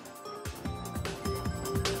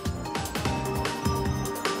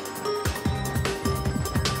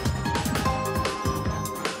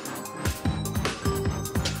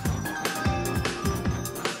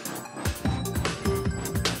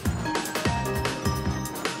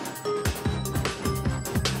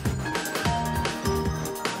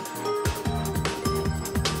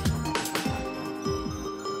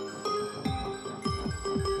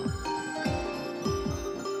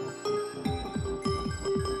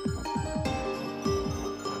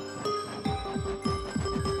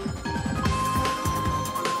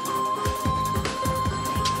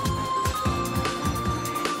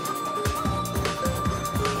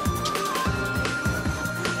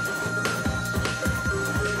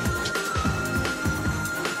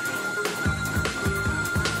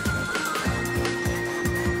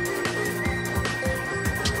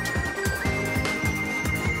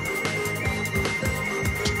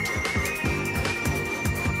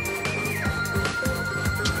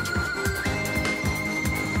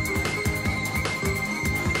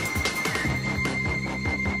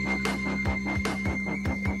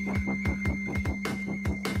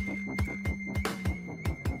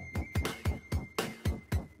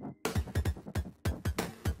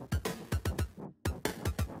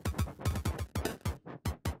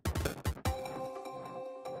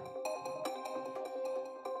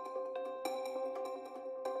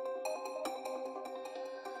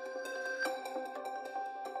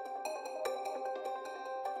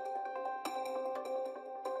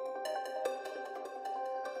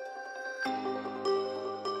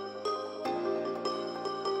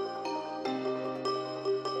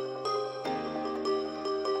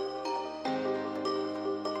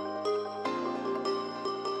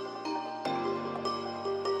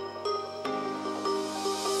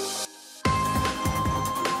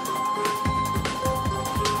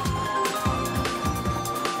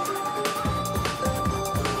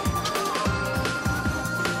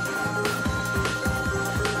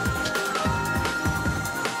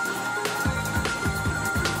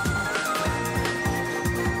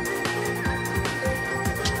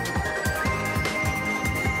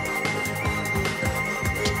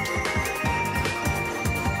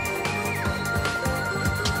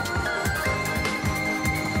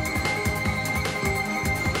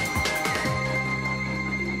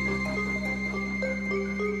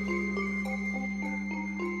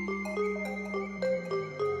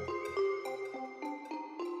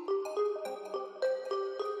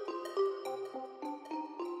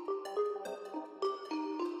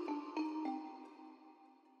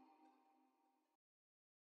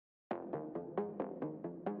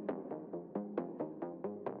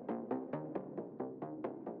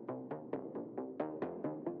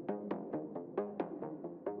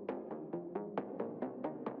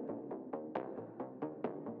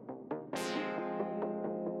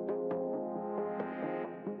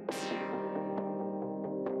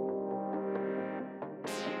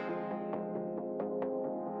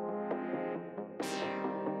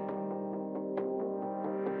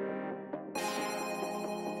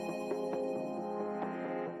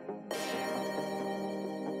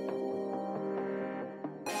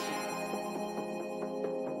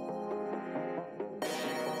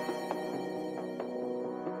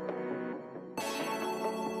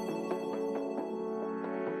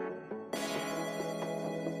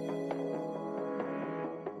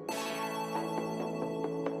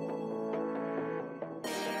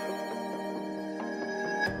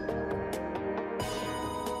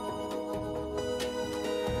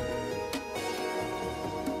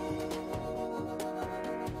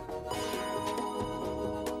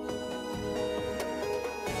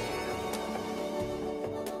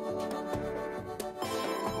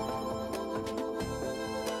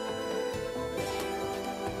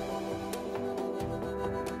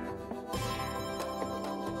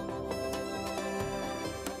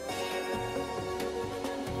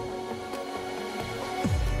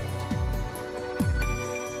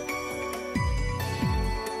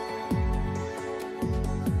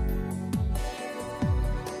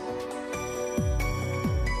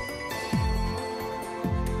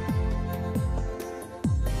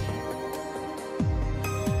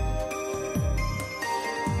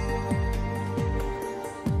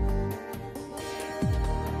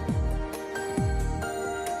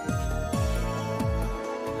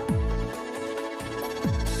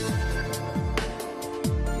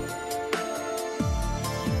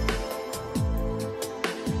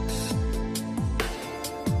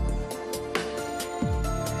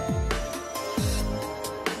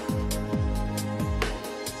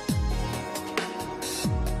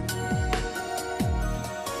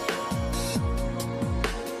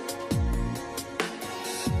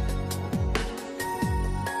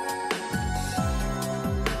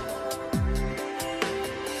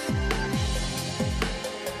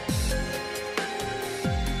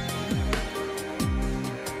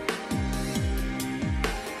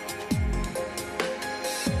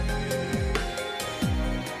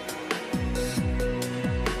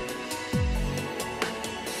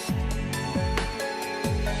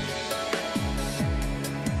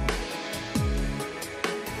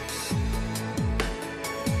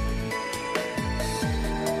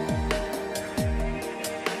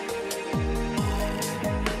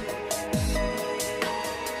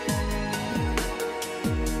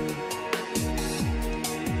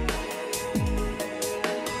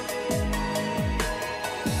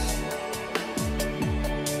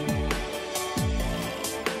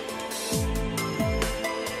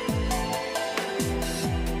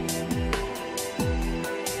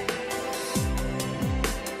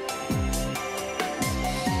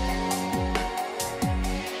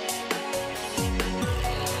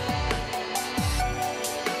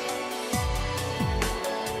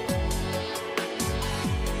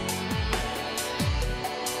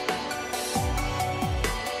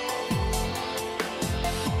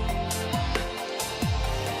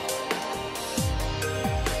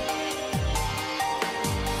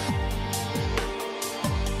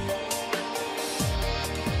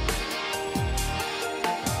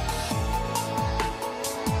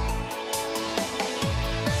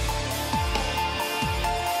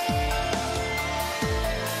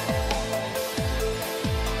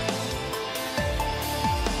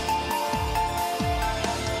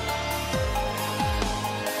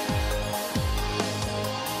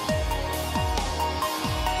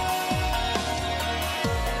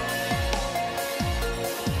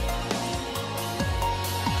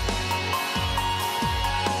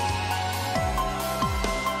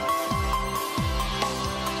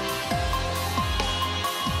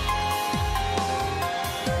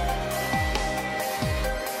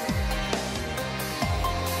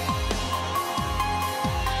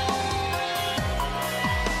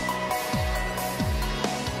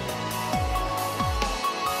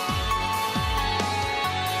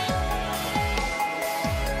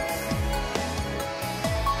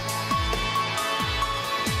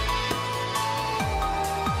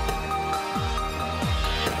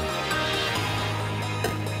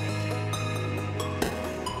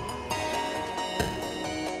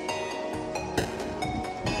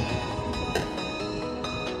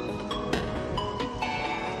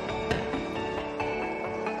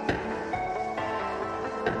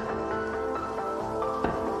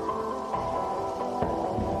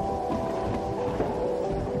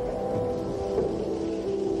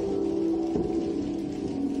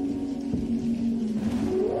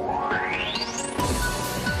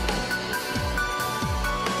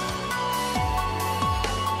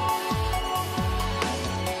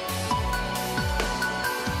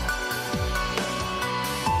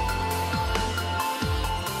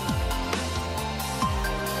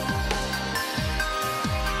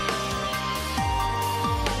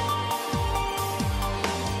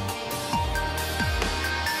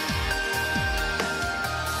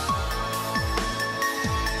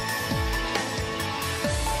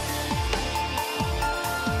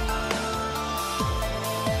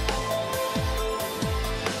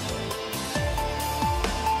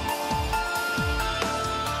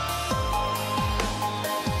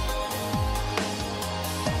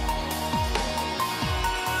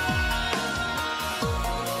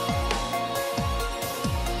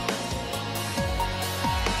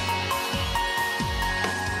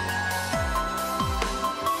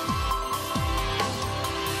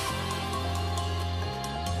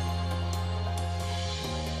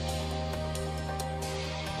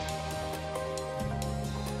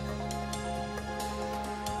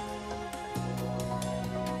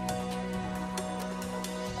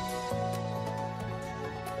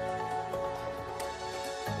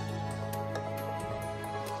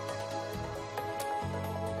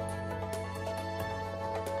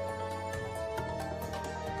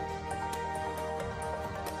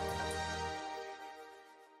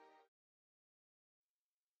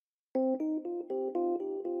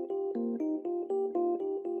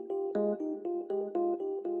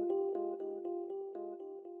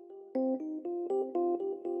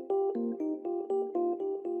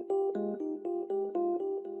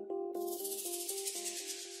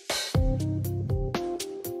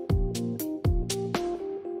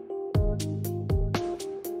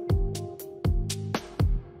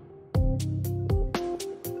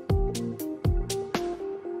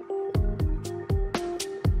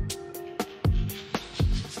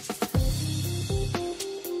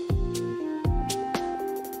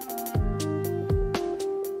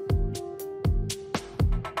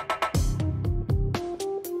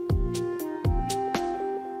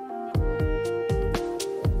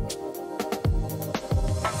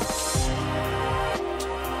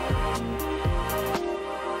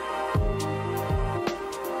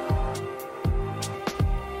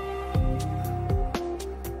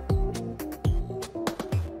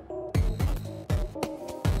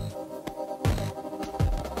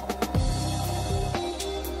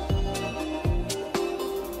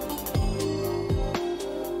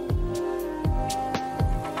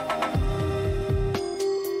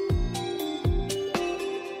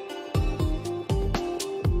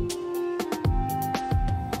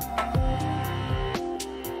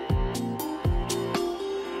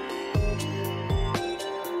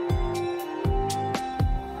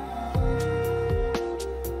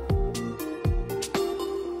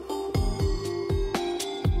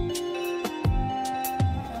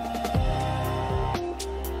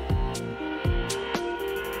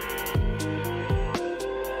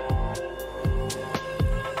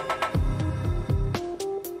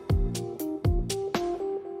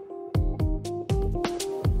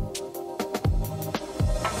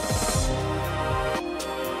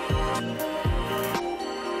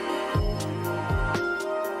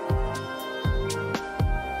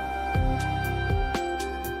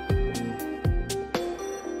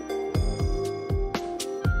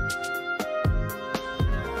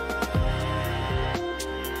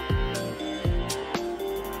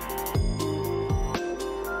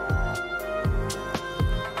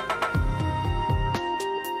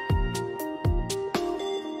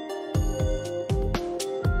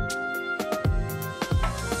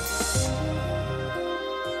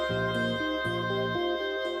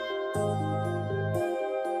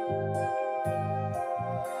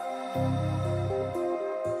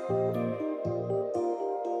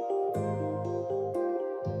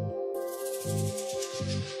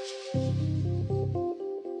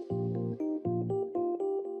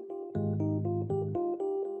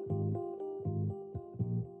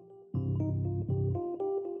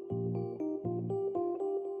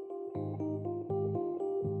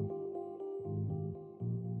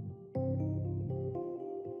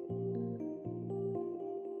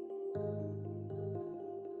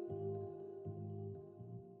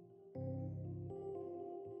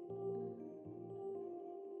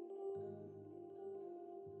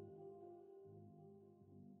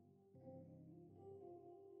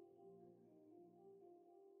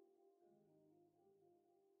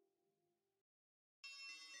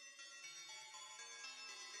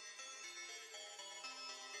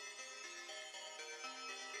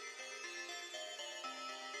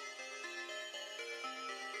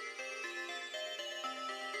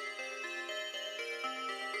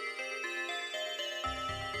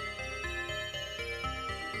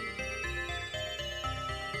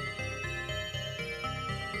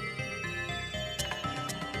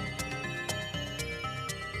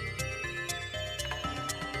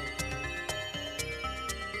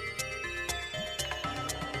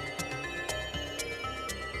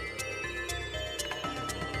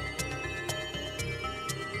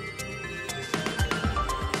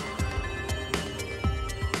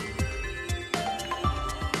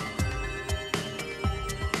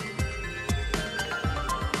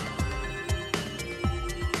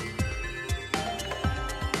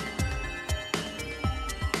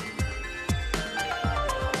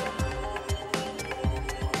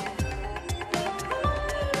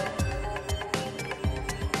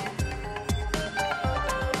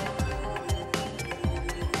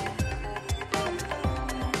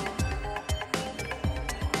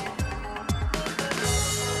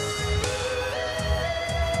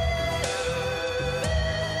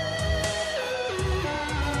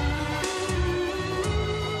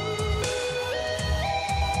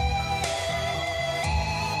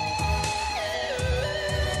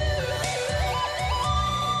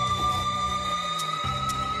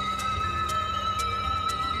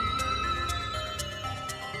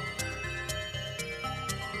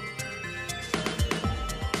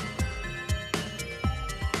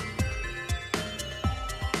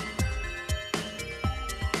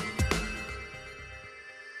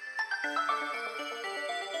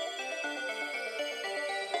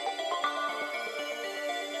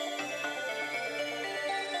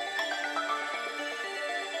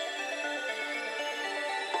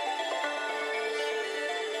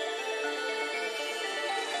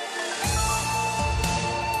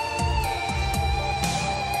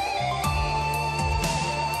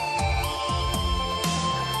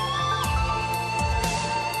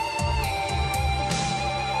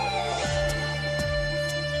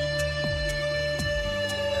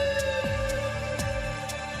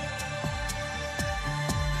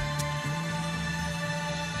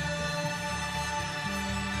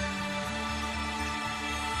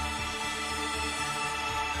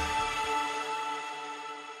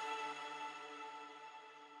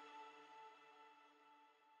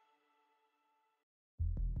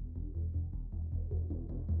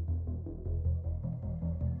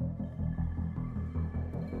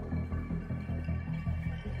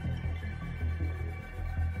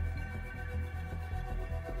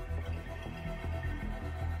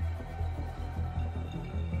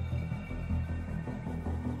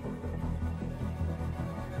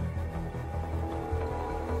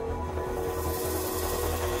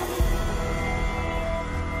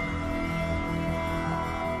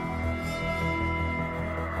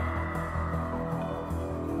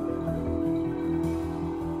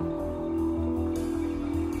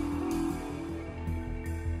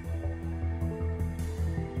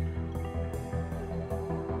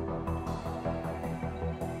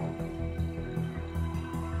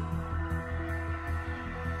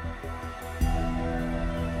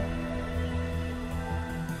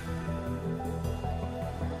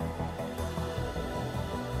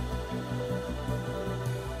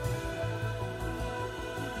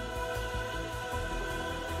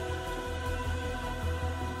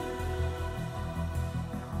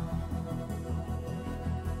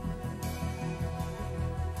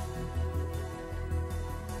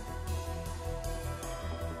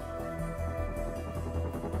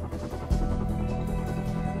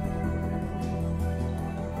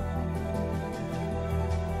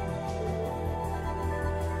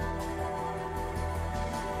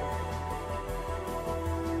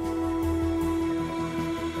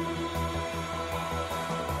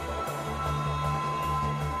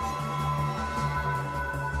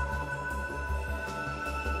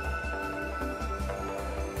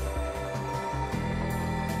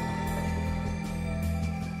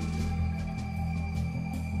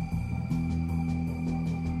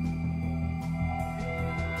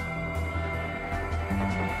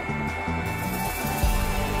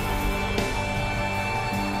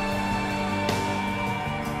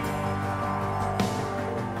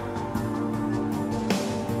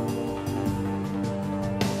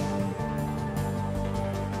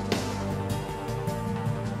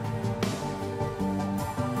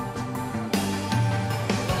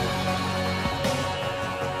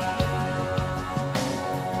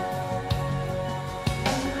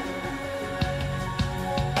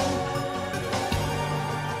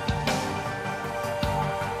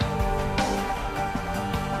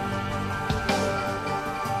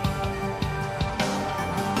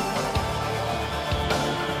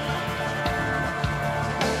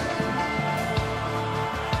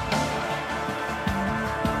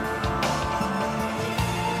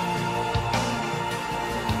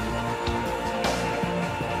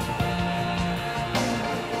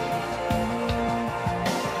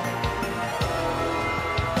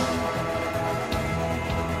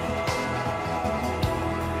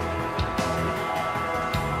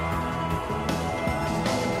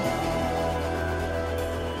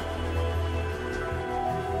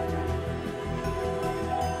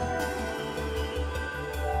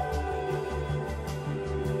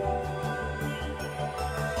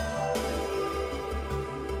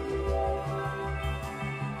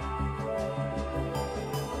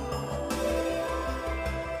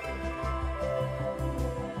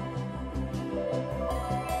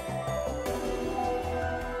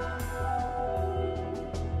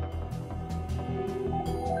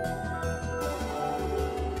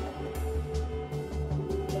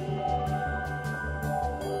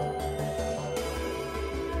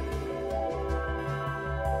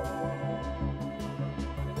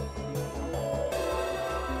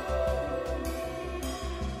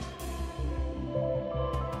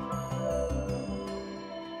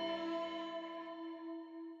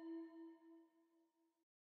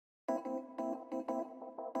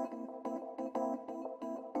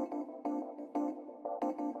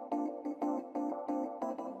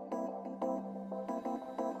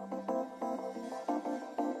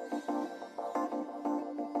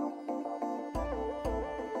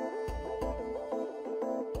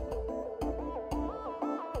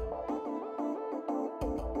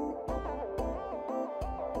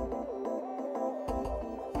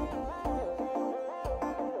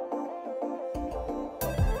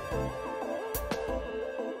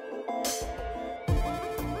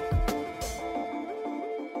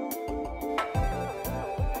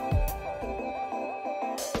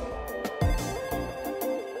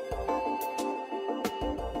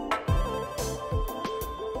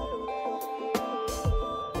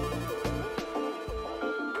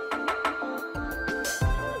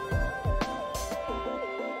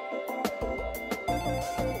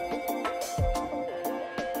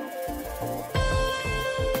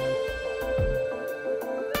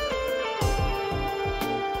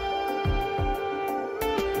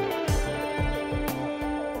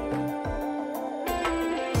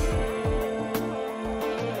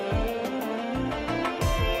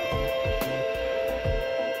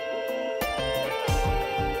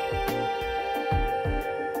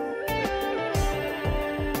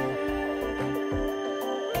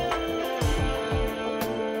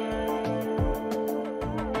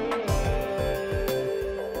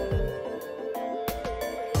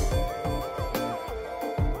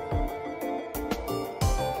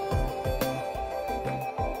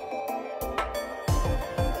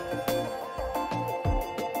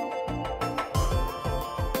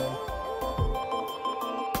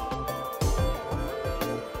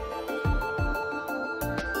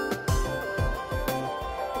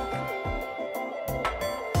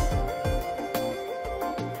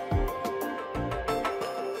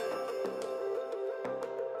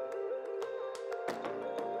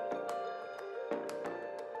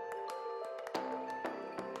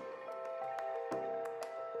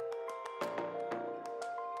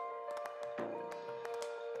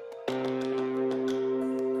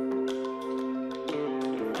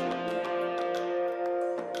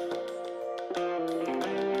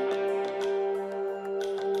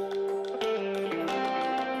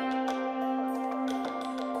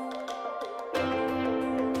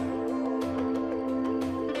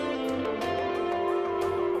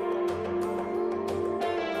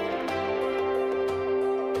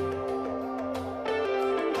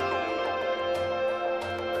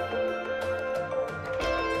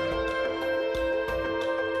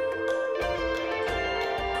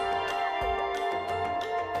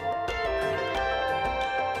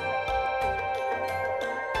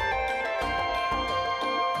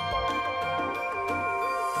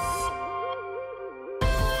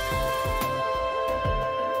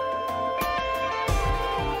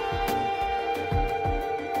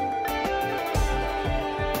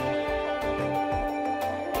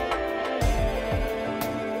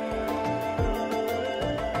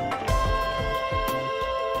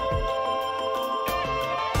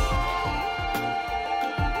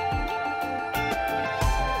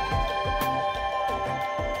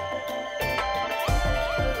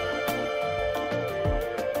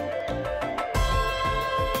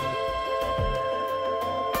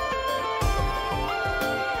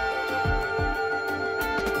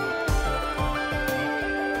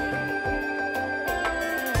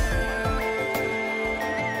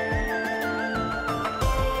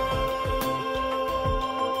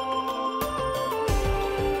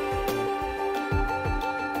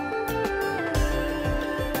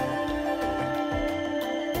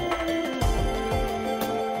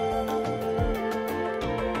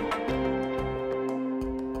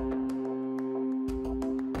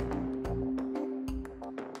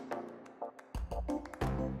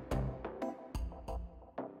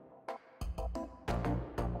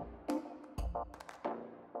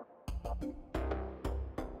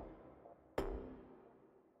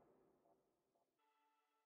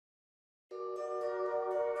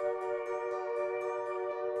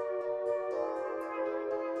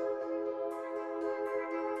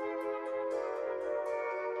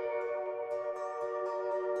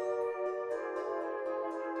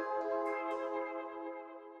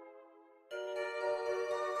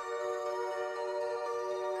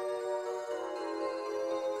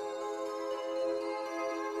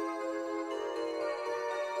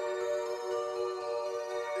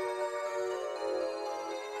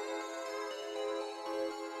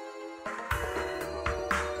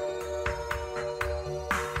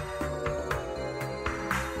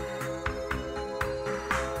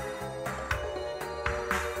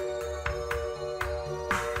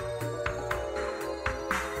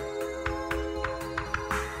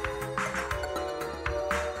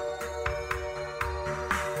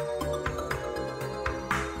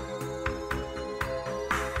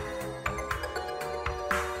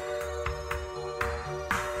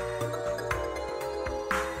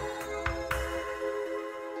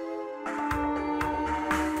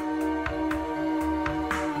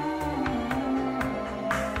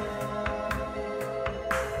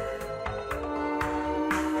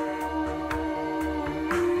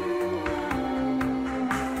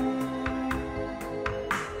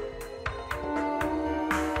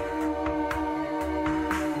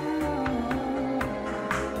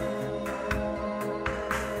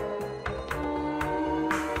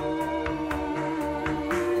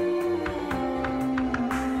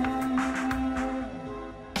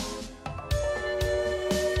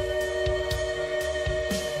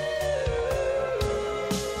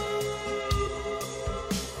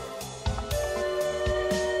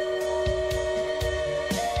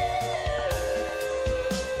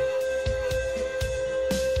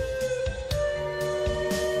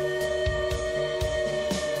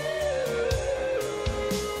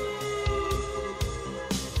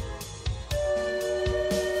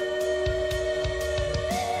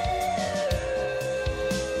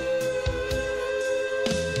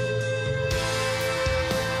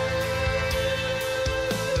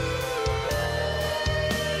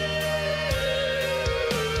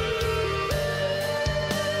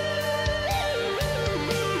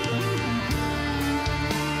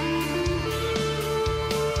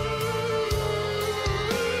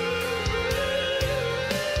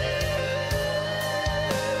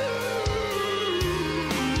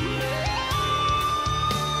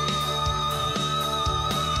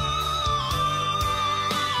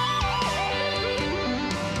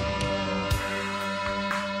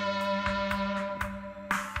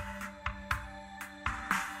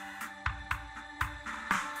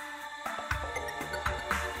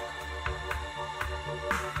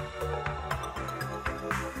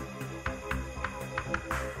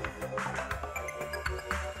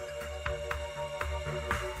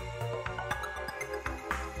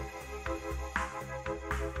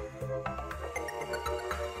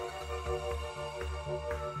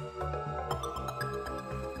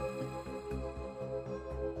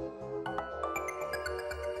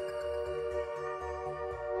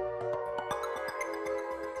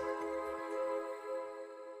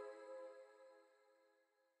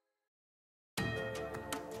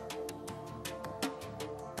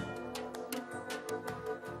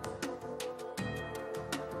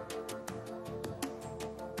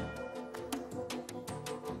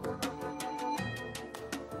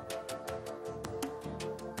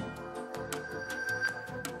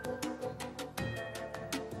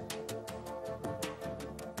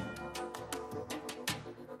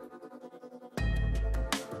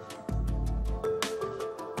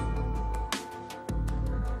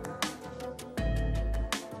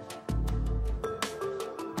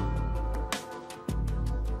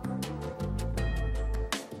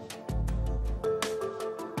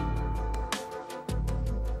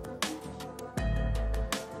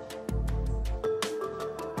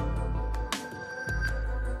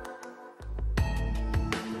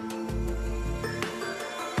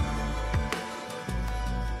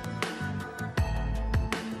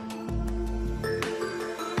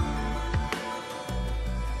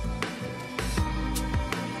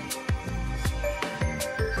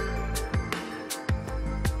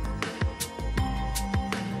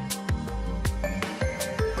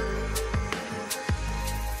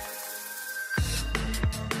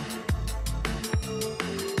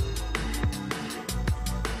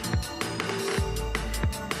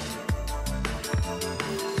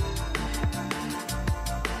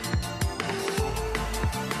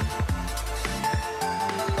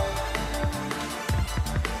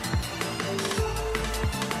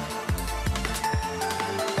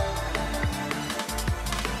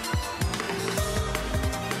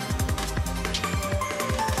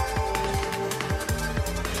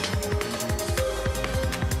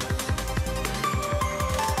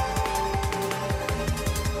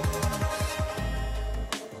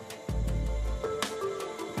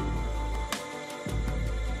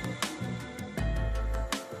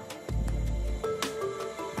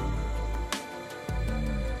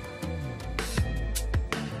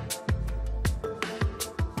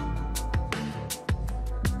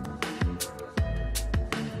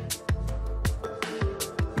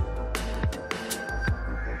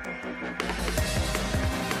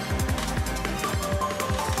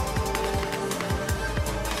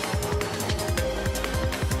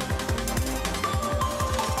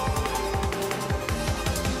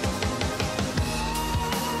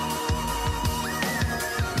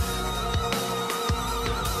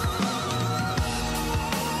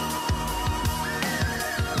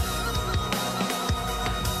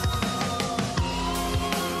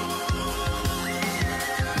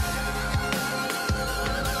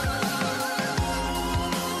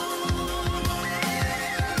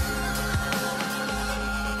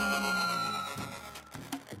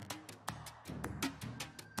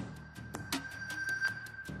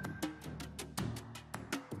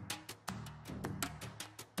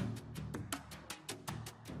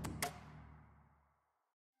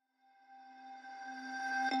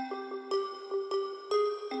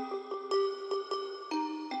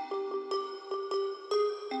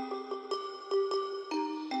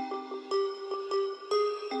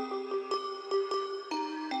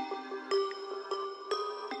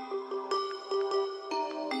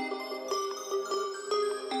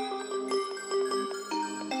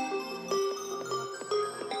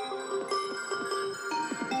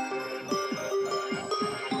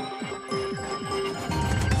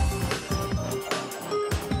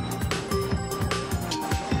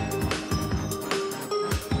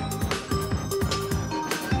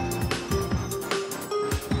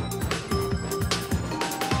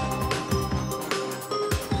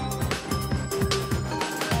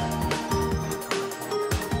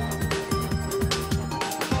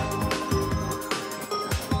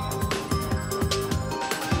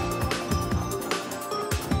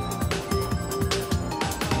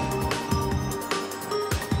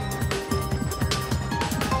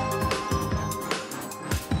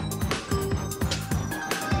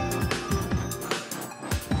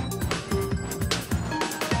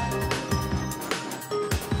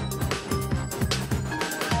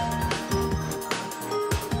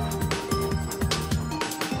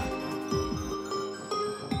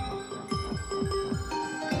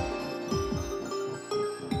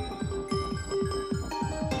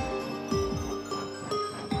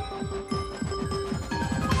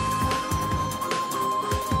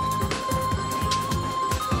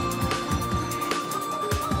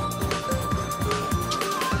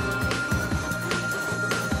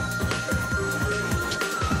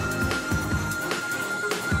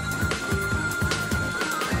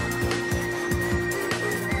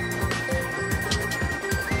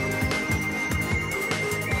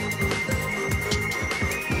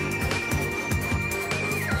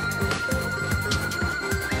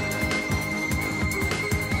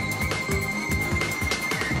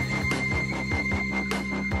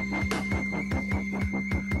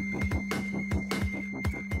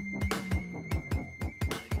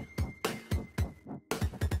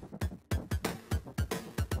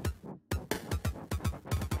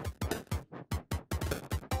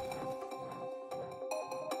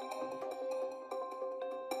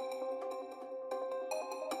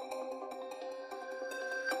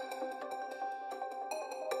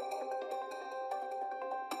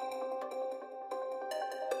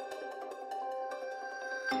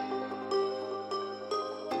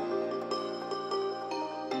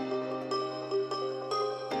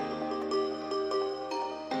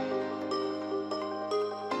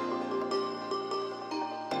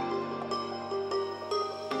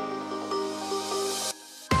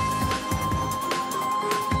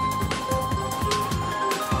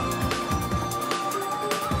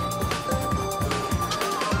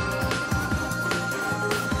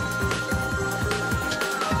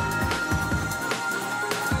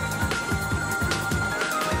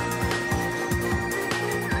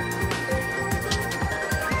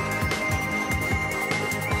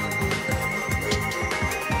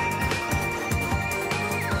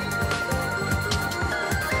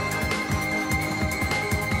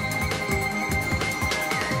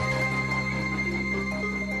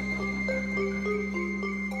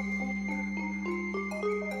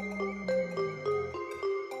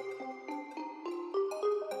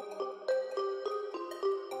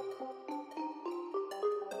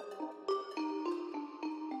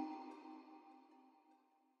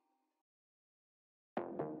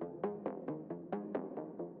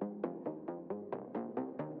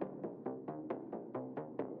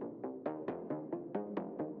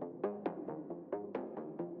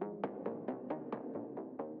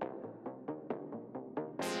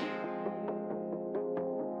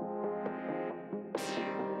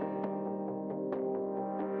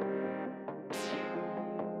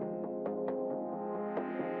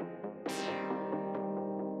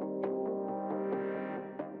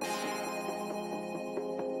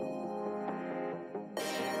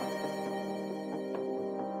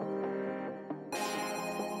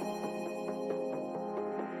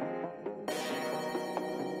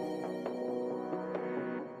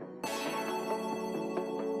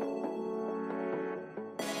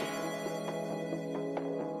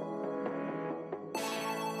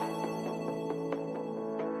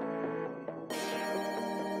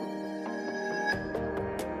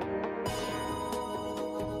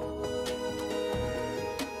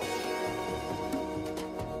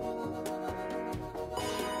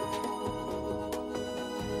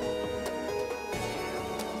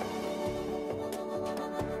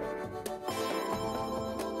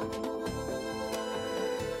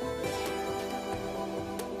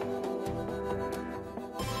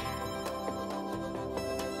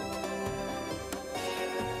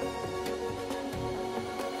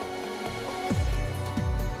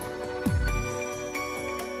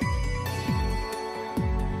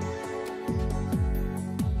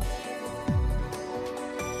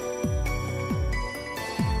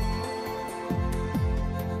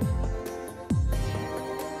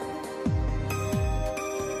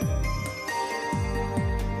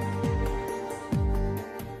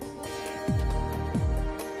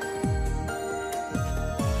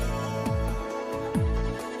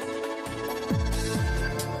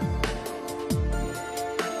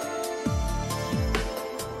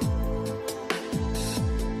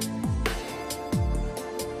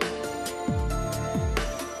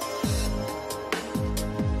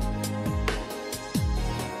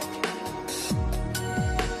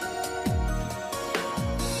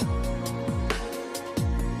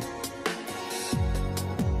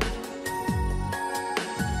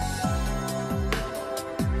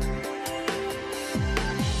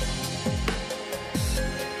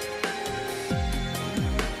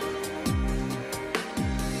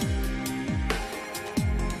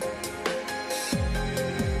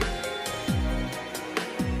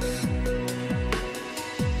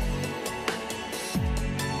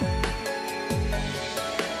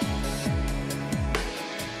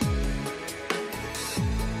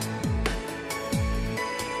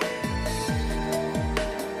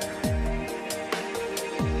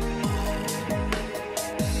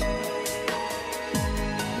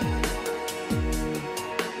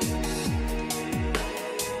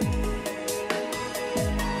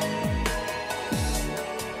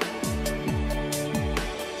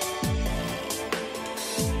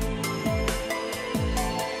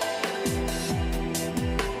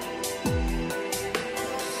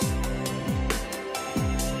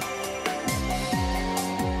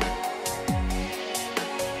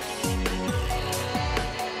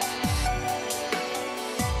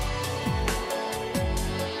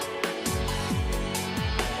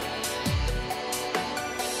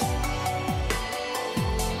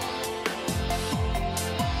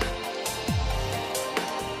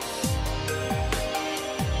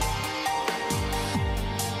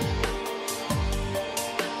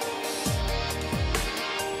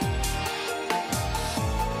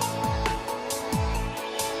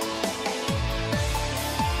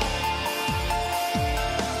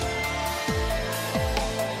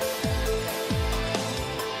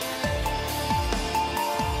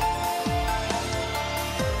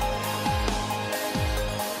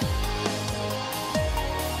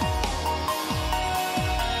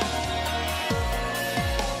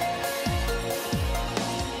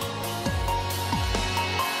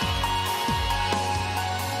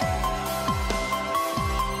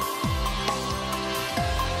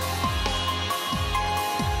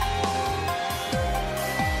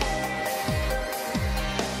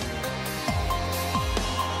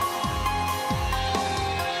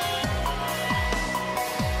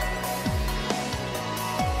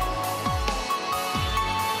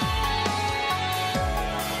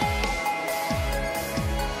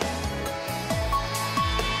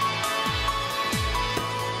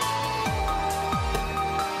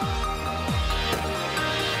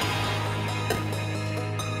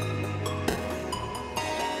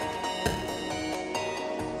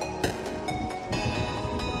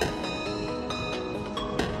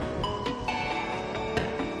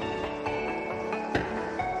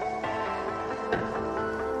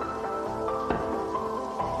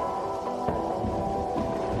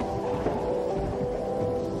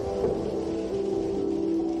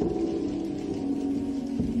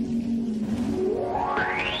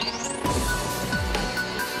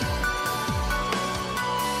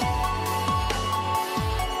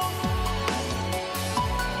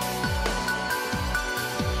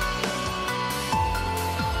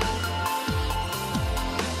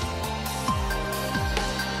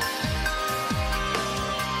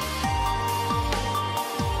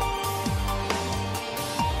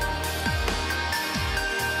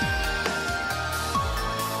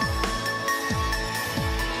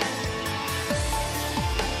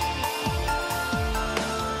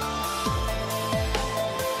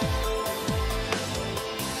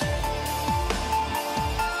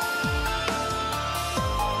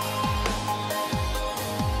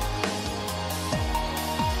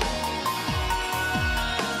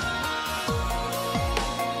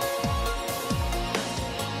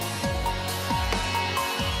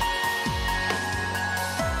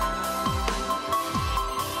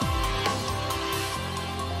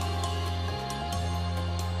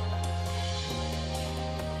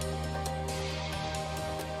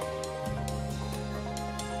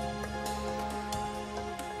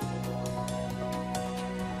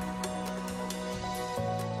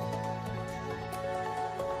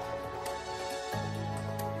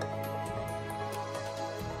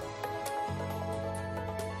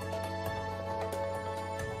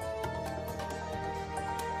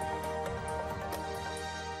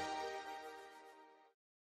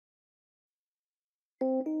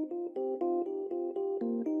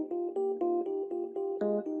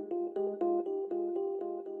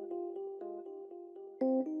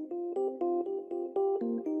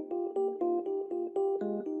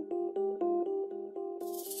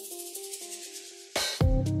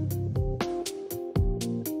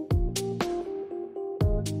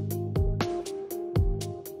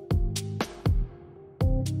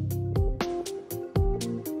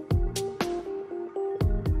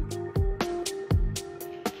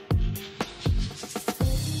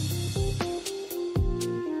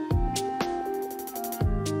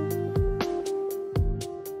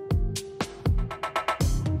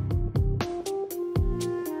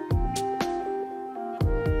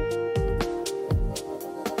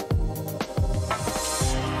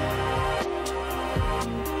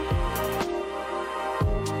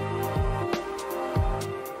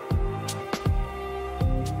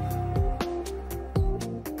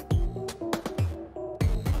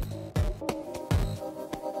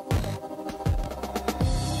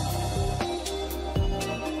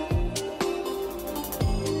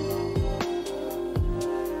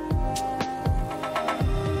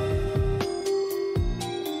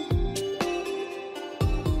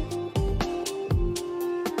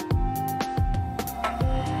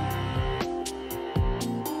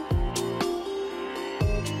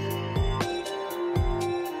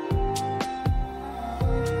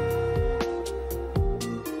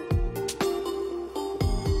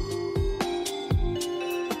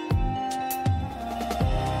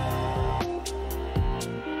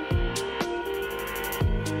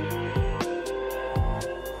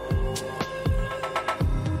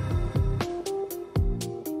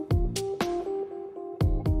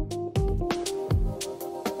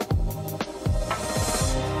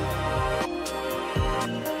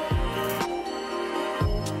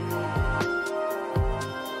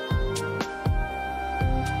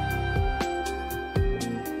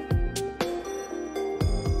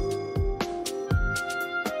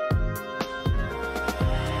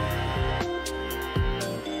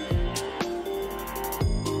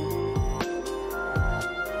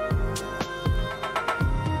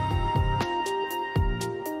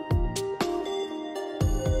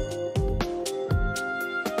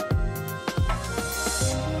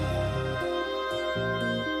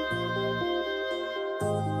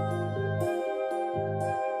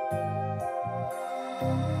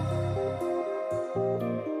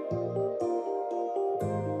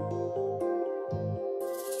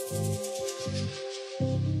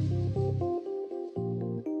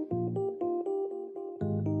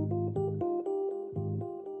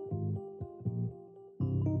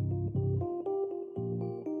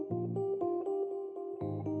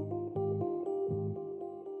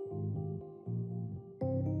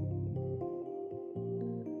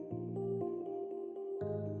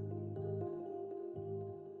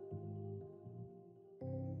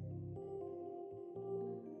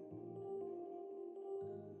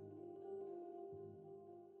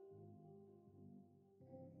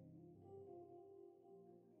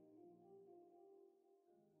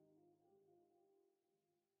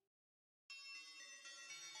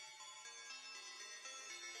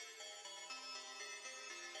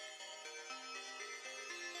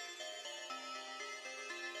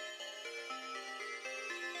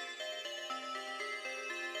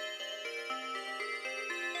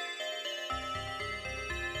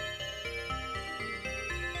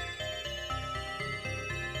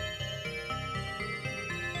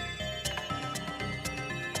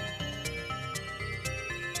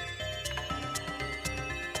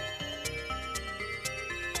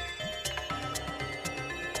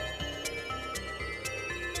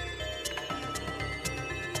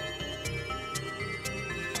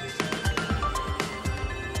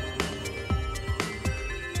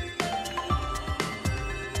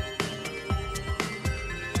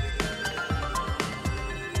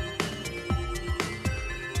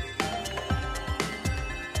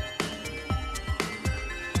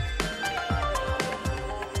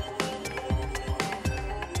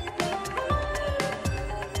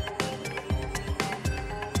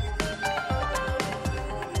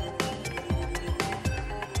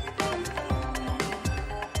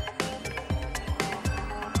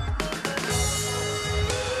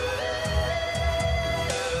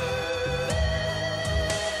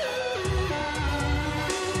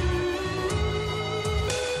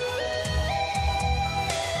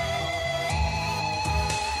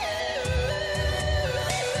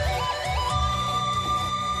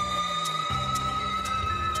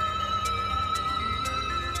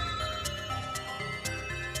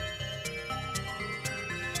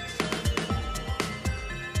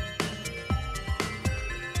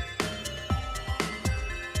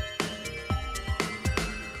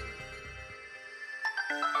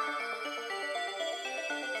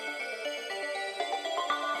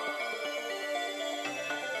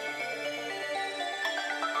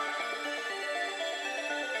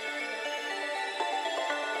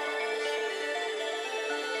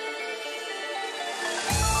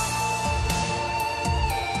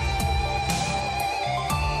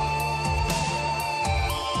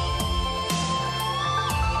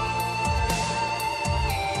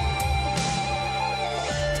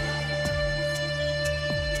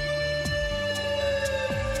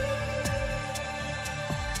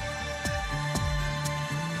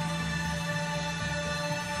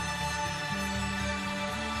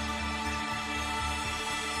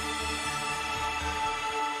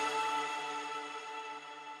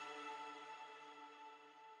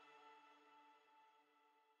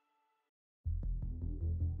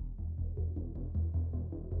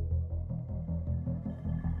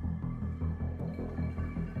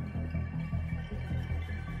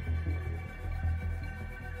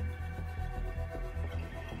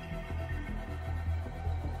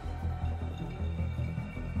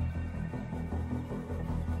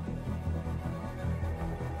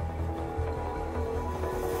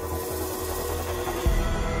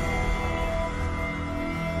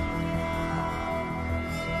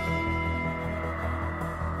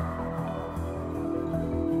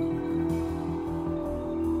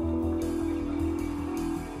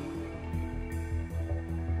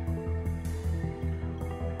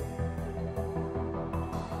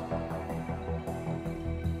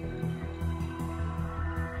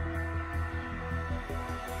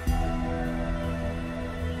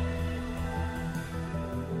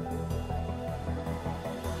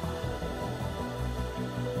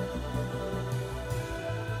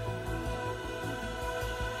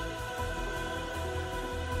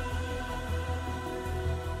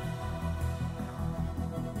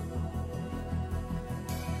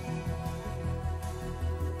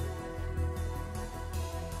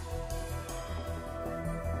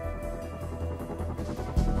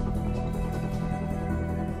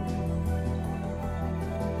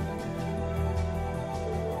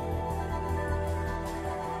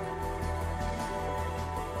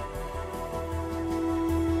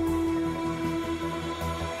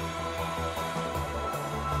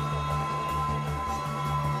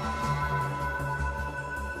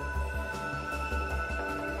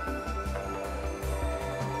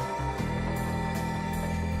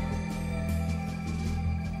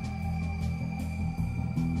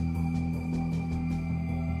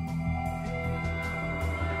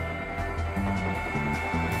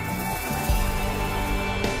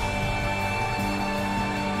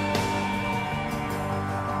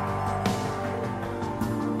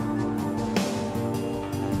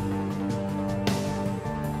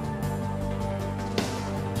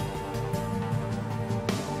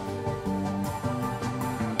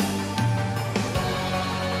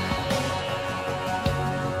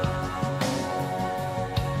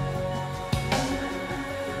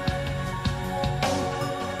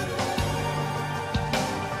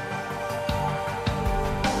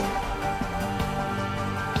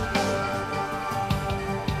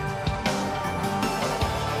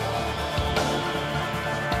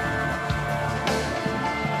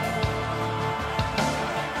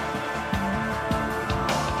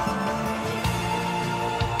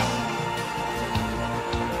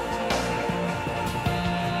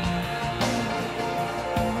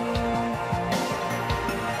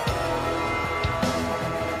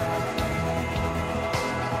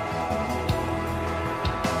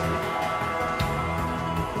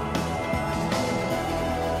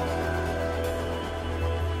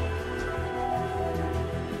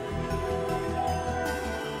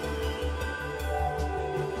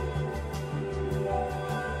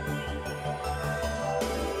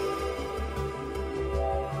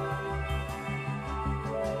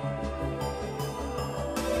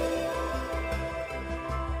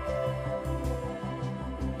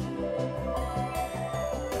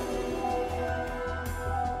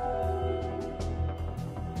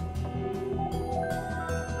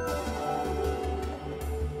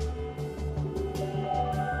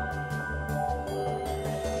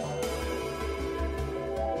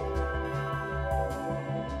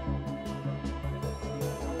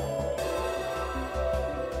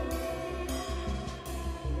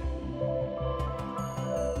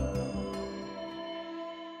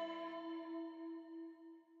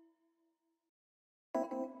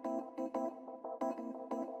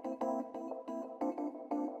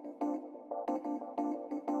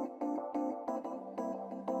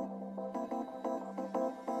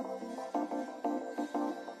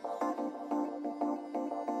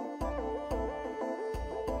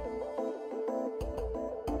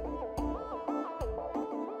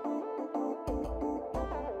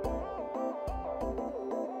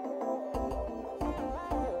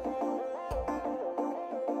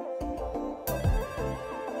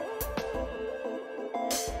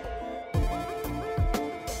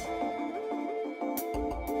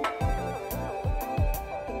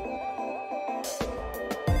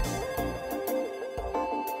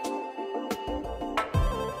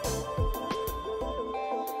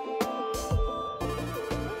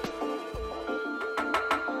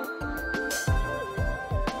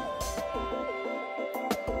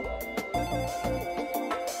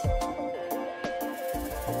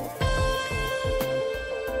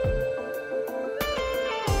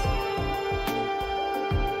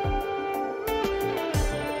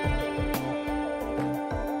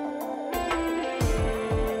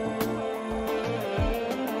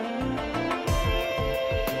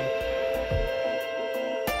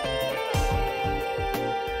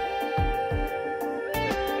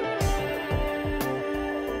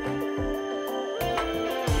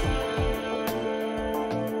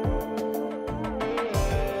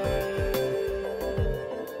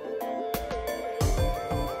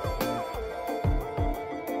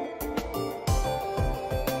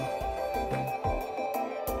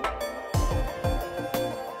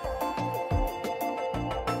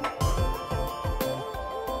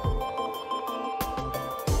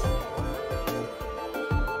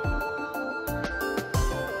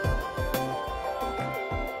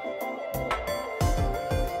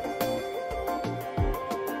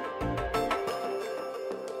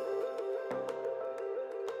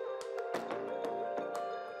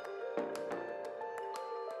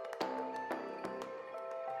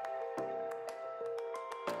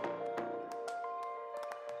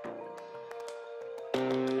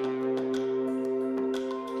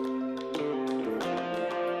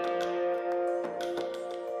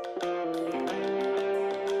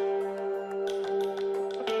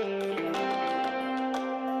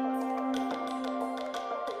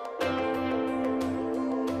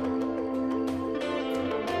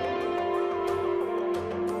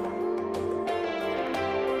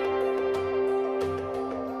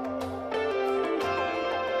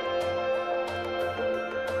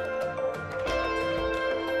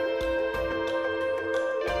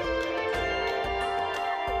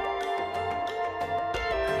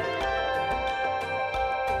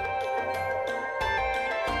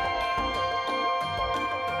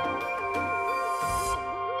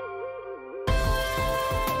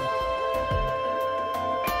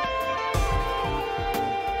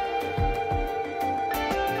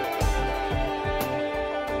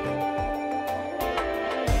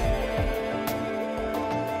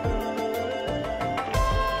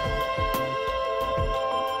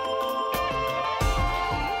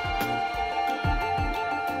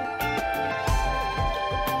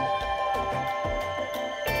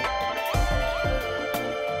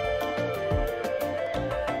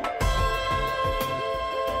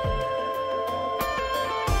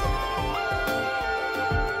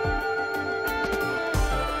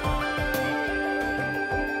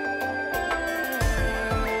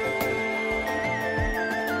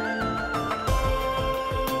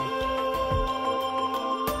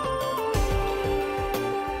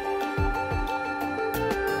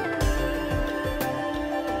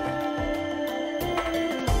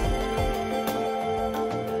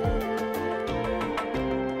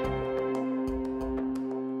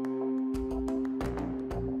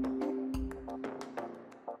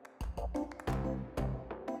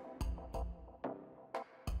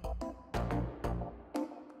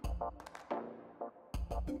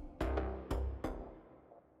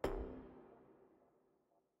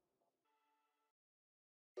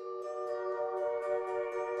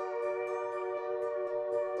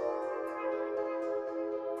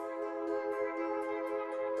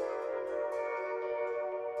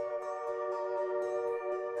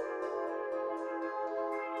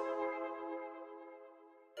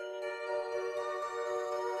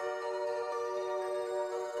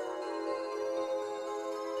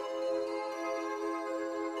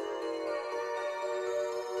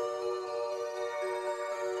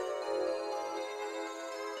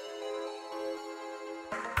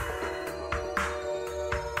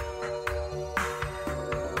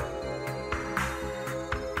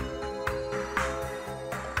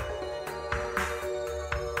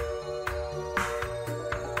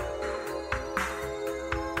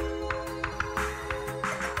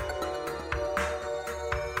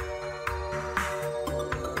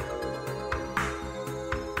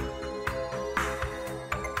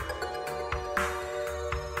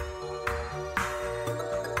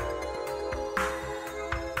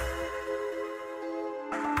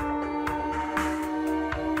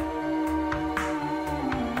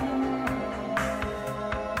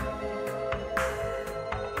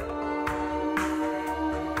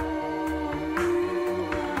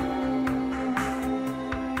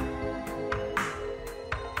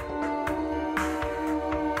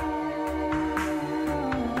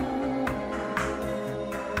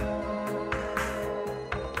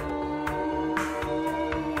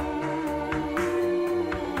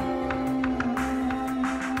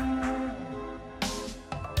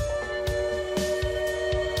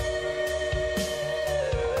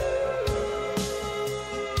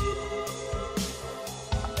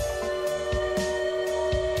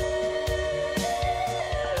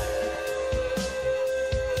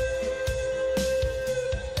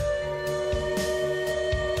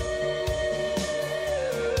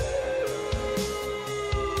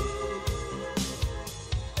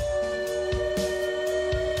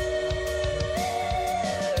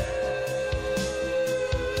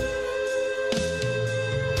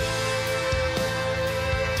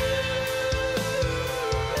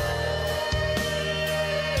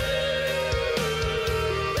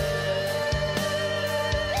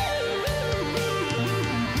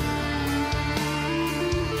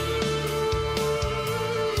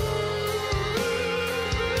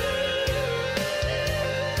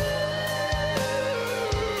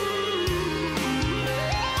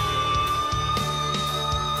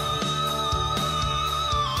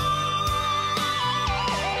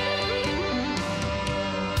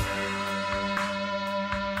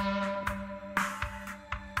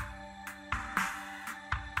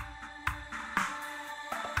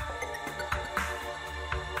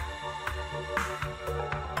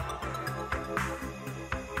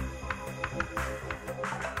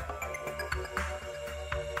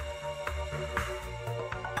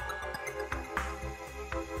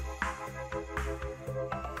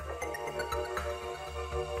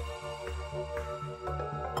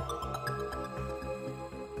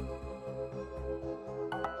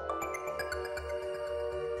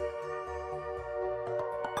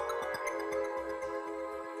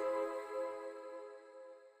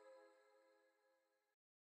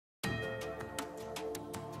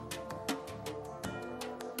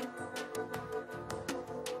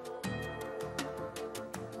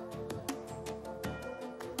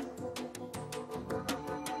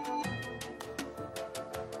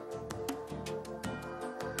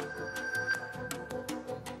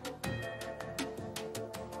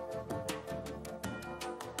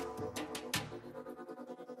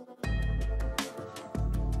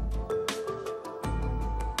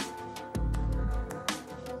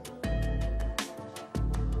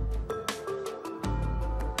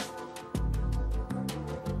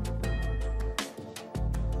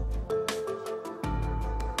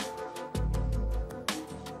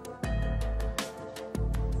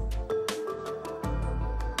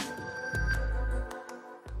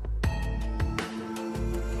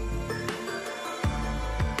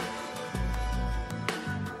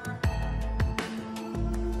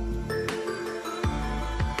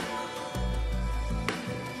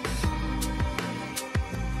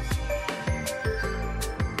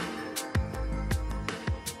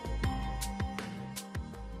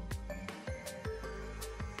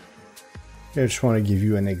 I just want to give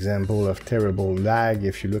you an example of terrible lag.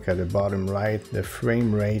 If you look at the bottom right, the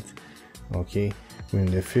frame rate, okay, we're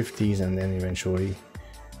in the 50s, and then eventually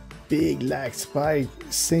big lag spike,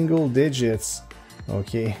 single digits,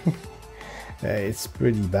 okay. It's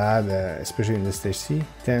pretty bad, especially in this stage. See,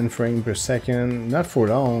 10 frames per second, not for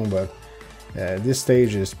long, but this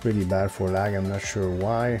stage is pretty bad for lag. I'm not sure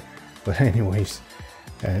why, but anyways,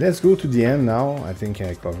 let's go to the end now. I think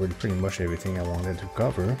I covered pretty much everything I wanted to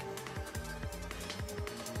cover.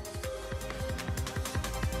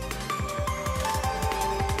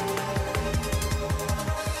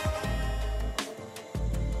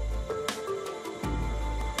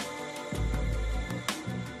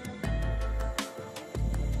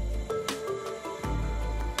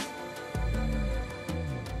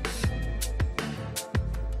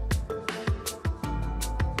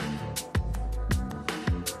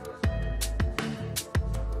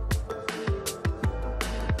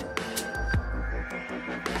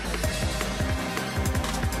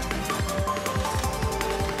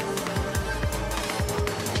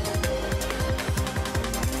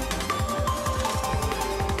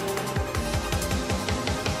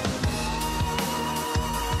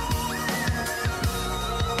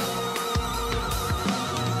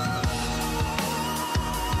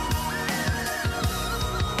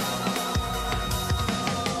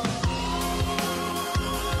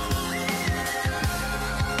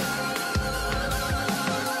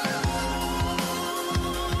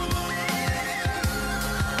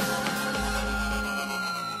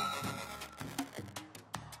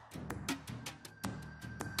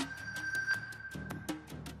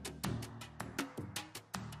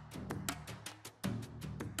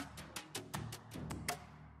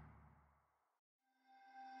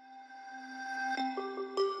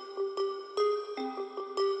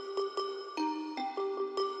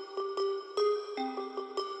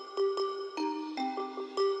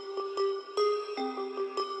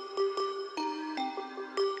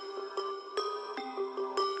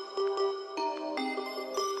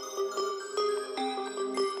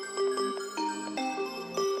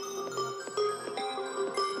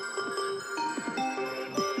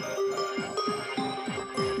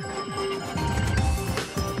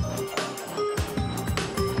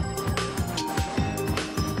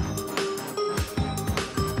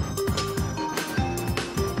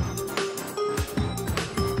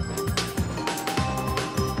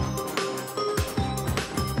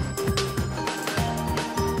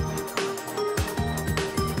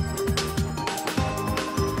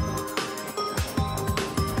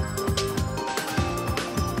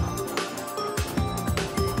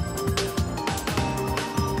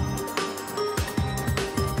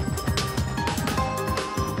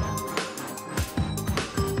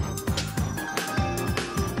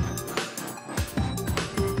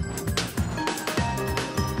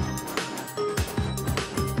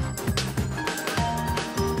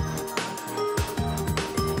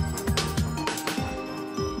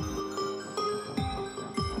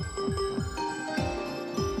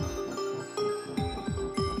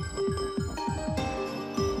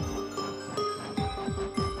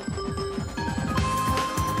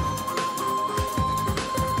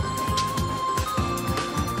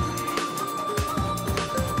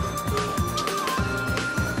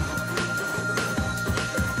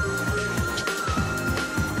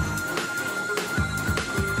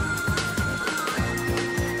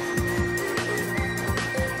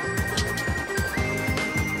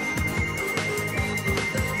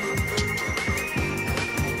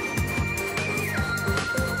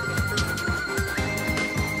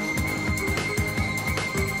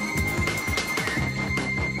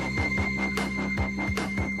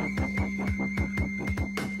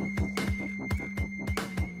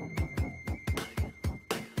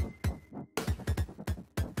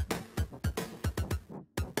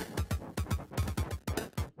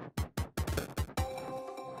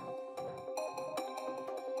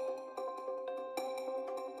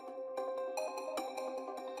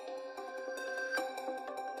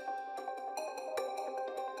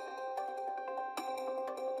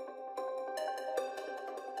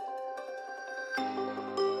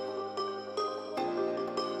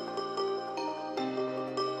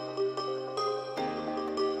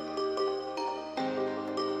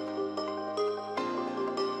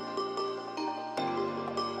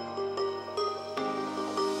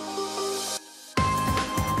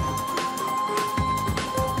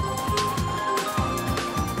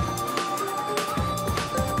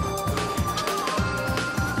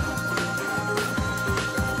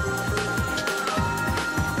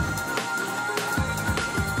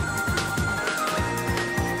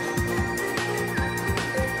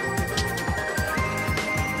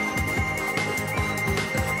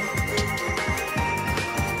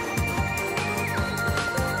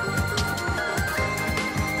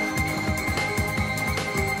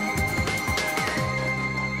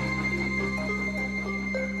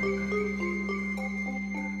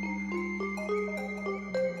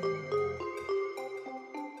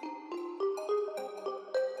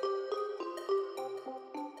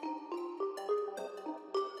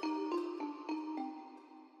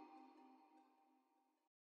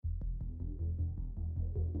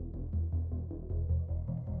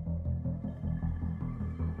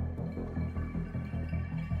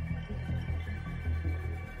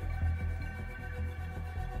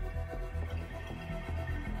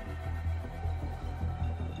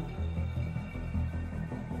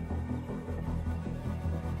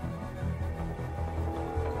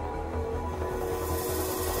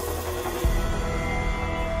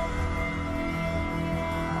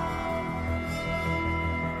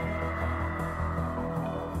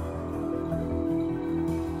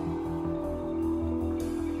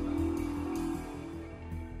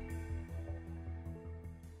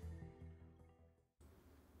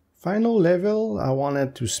 Final level, I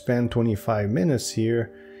wanted to spend 25 minutes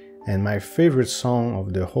here, and my favorite song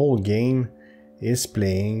of the whole game is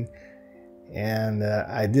playing, and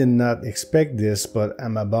I did not expect this, but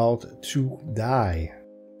I'm about to die.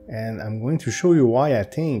 And I'm going to show you why I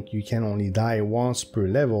think you can only die once per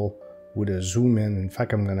level with a zoom in. In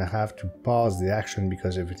fact, I'm gonna have to pause the action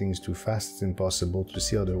because everything is too fast, it's impossible to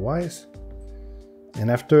see otherwise.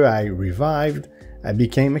 And after I revived, I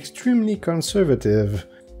became extremely conservative,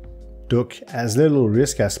 took as little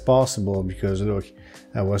risk as possible because look,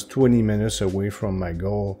 I was 20 minutes away from my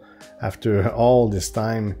goal. After all this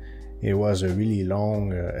time, it was a really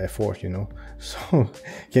long effort, you know. So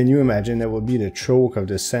can you imagine, that would be the choke of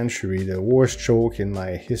the century, the worst choke in my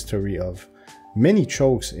history of many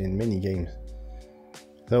chokes in many games.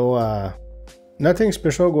 So nothing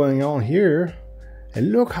special going on here.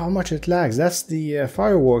 And look how much it lags. That's the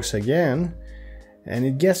fireworks again, and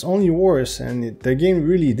it gets only worse, and the game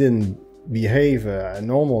really didn't behave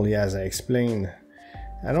normally, as I explained.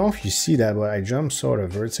 I don't know if you see that, but I jump sort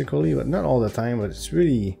of vertically, but not all the time, but it's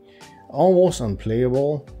really almost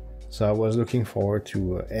unplayable. So I was looking forward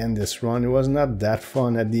to end this run. It was not that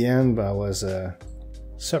fun at the end, but I was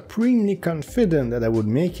supremely confident that I would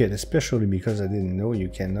make it, especially because I didn't know you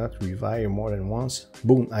cannot revive more than once.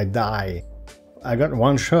 Boom, I die. I got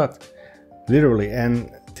one shot, literally.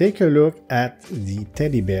 And take a look at the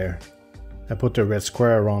teddy bear. I put a red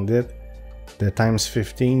square around it. The times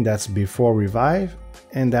 15, that's before revive,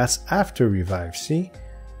 and that's after revive. See,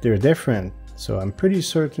 they're different. So I'm pretty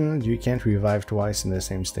certain you can't revive twice in the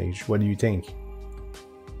same stage. What do you think?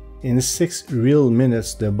 In 6 real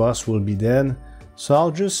minutes the boss will be dead, so I'll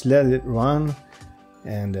just let it run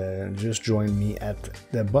and just join me at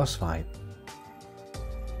the boss fight.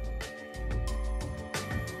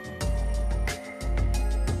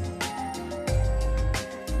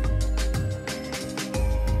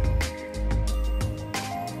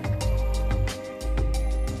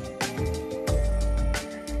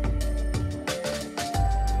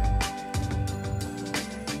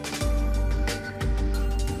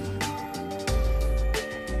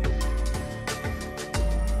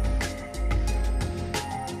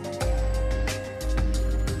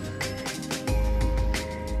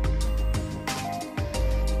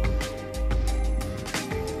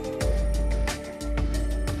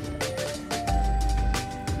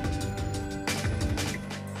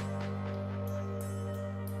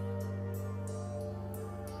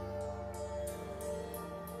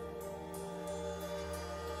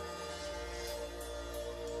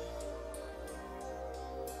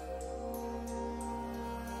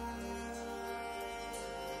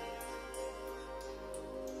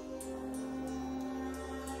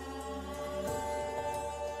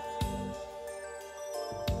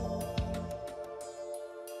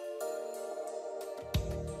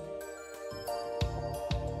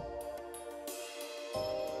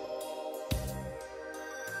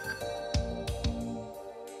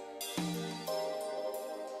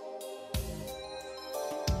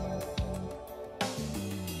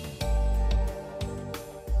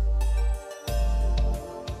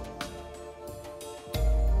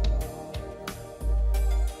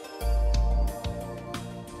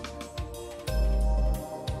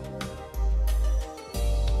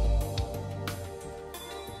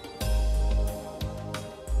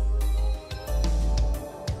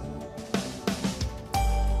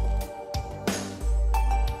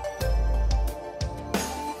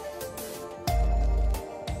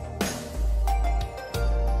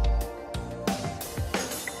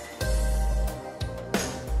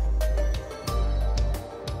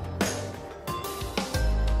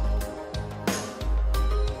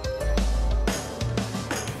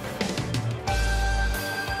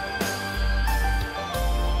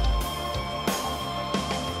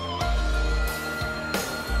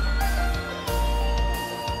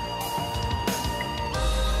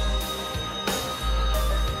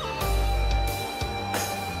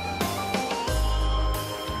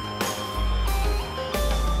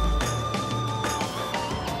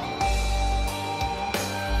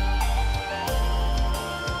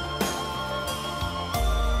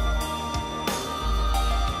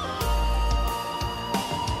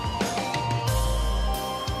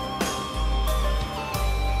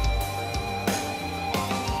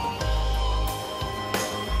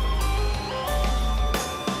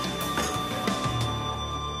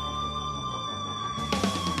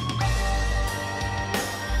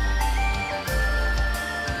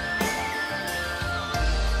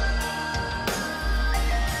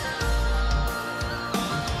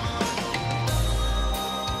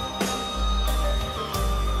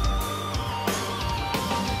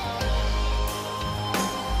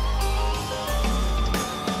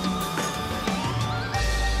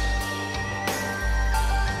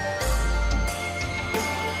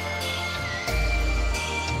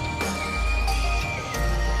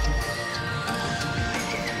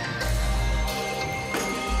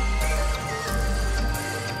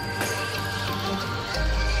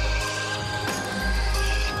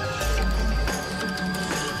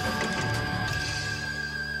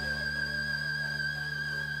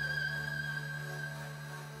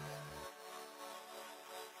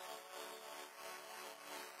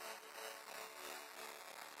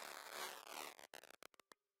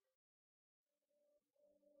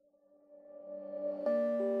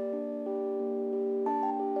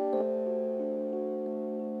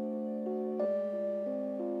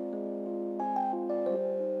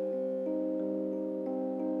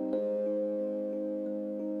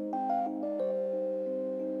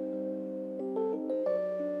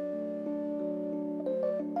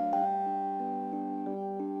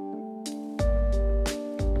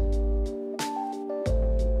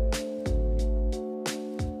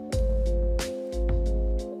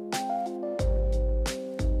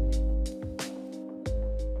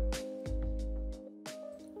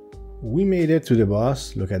 we made it to the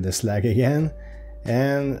boss. Look at the slag again.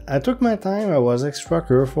 And I took my time, I was extra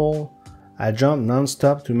careful. I jumped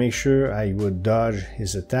non-stop to make sure I would dodge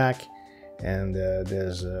his attack. And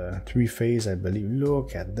there's 3 phases, I believe.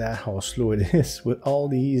 Look at that, how slow it is with all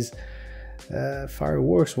these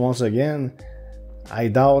fireworks. Once again, I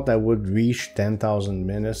doubt I would reach 10,000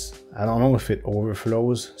 minutes. I don't know if it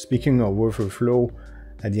overflows. Speaking of overflow,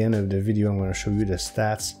 at the end of the video I'm going to show you the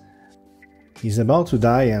stats. He's about to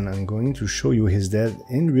die and I'm going to show you his death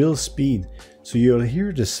in real speed. So you'll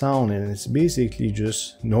hear the sound and it's basically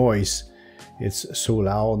just noise. It's so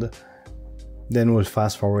loud. Then we'll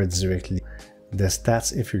fast forward directly. The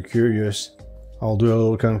stats if you're curious. I'll do a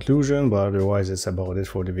little conclusion, but otherwise it's about it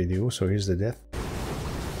for the video. So here's the death.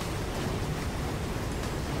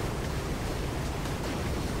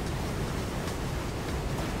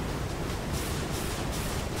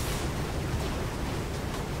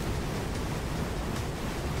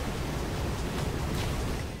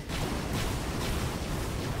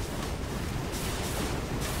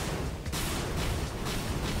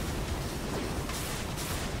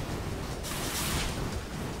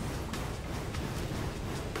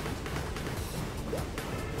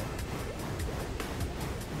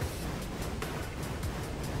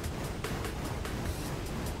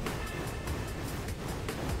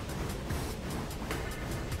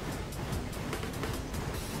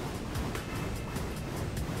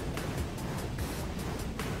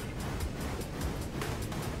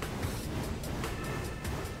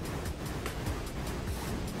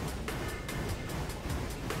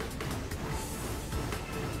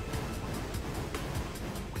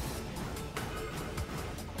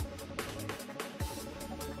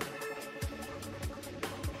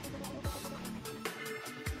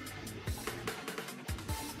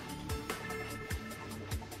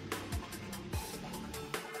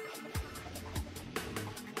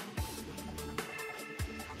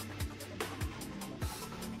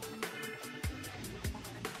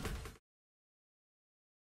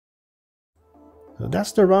 So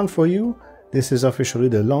that's the run for you. This is officially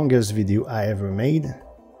the longest video I ever made.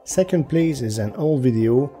 Second place is an old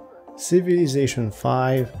video, Civilization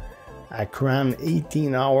 5. I crammed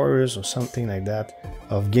 18 hours or something like that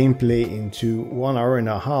of gameplay into 1 hour and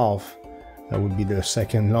a half. That would be the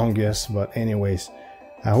second longest, but anyways,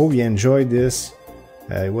 I hope you enjoyed this.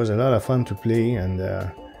 It was a lot of fun to play, and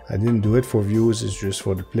I didn't do it for views, it's just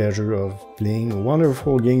for the pleasure of playing a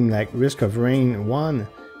wonderful game like Risk of Rain 1.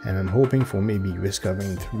 And I'm hoping for maybe Risk of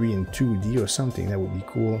Rain 3 in 2D or something. That would be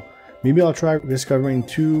cool. Maybe I'll try Risk of Rain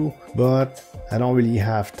 2, but I don't really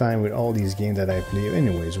have time with all these games that I play.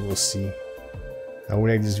 Anyways, we'll see. I hope you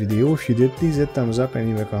like this video. If you did, please hit thumbs up and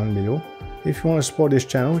leave a comment below. If you want to support this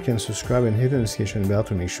channel, you can subscribe and hit the notification bell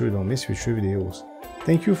to make sure you don't miss future videos.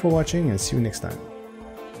 Thank you for watching and see you next time.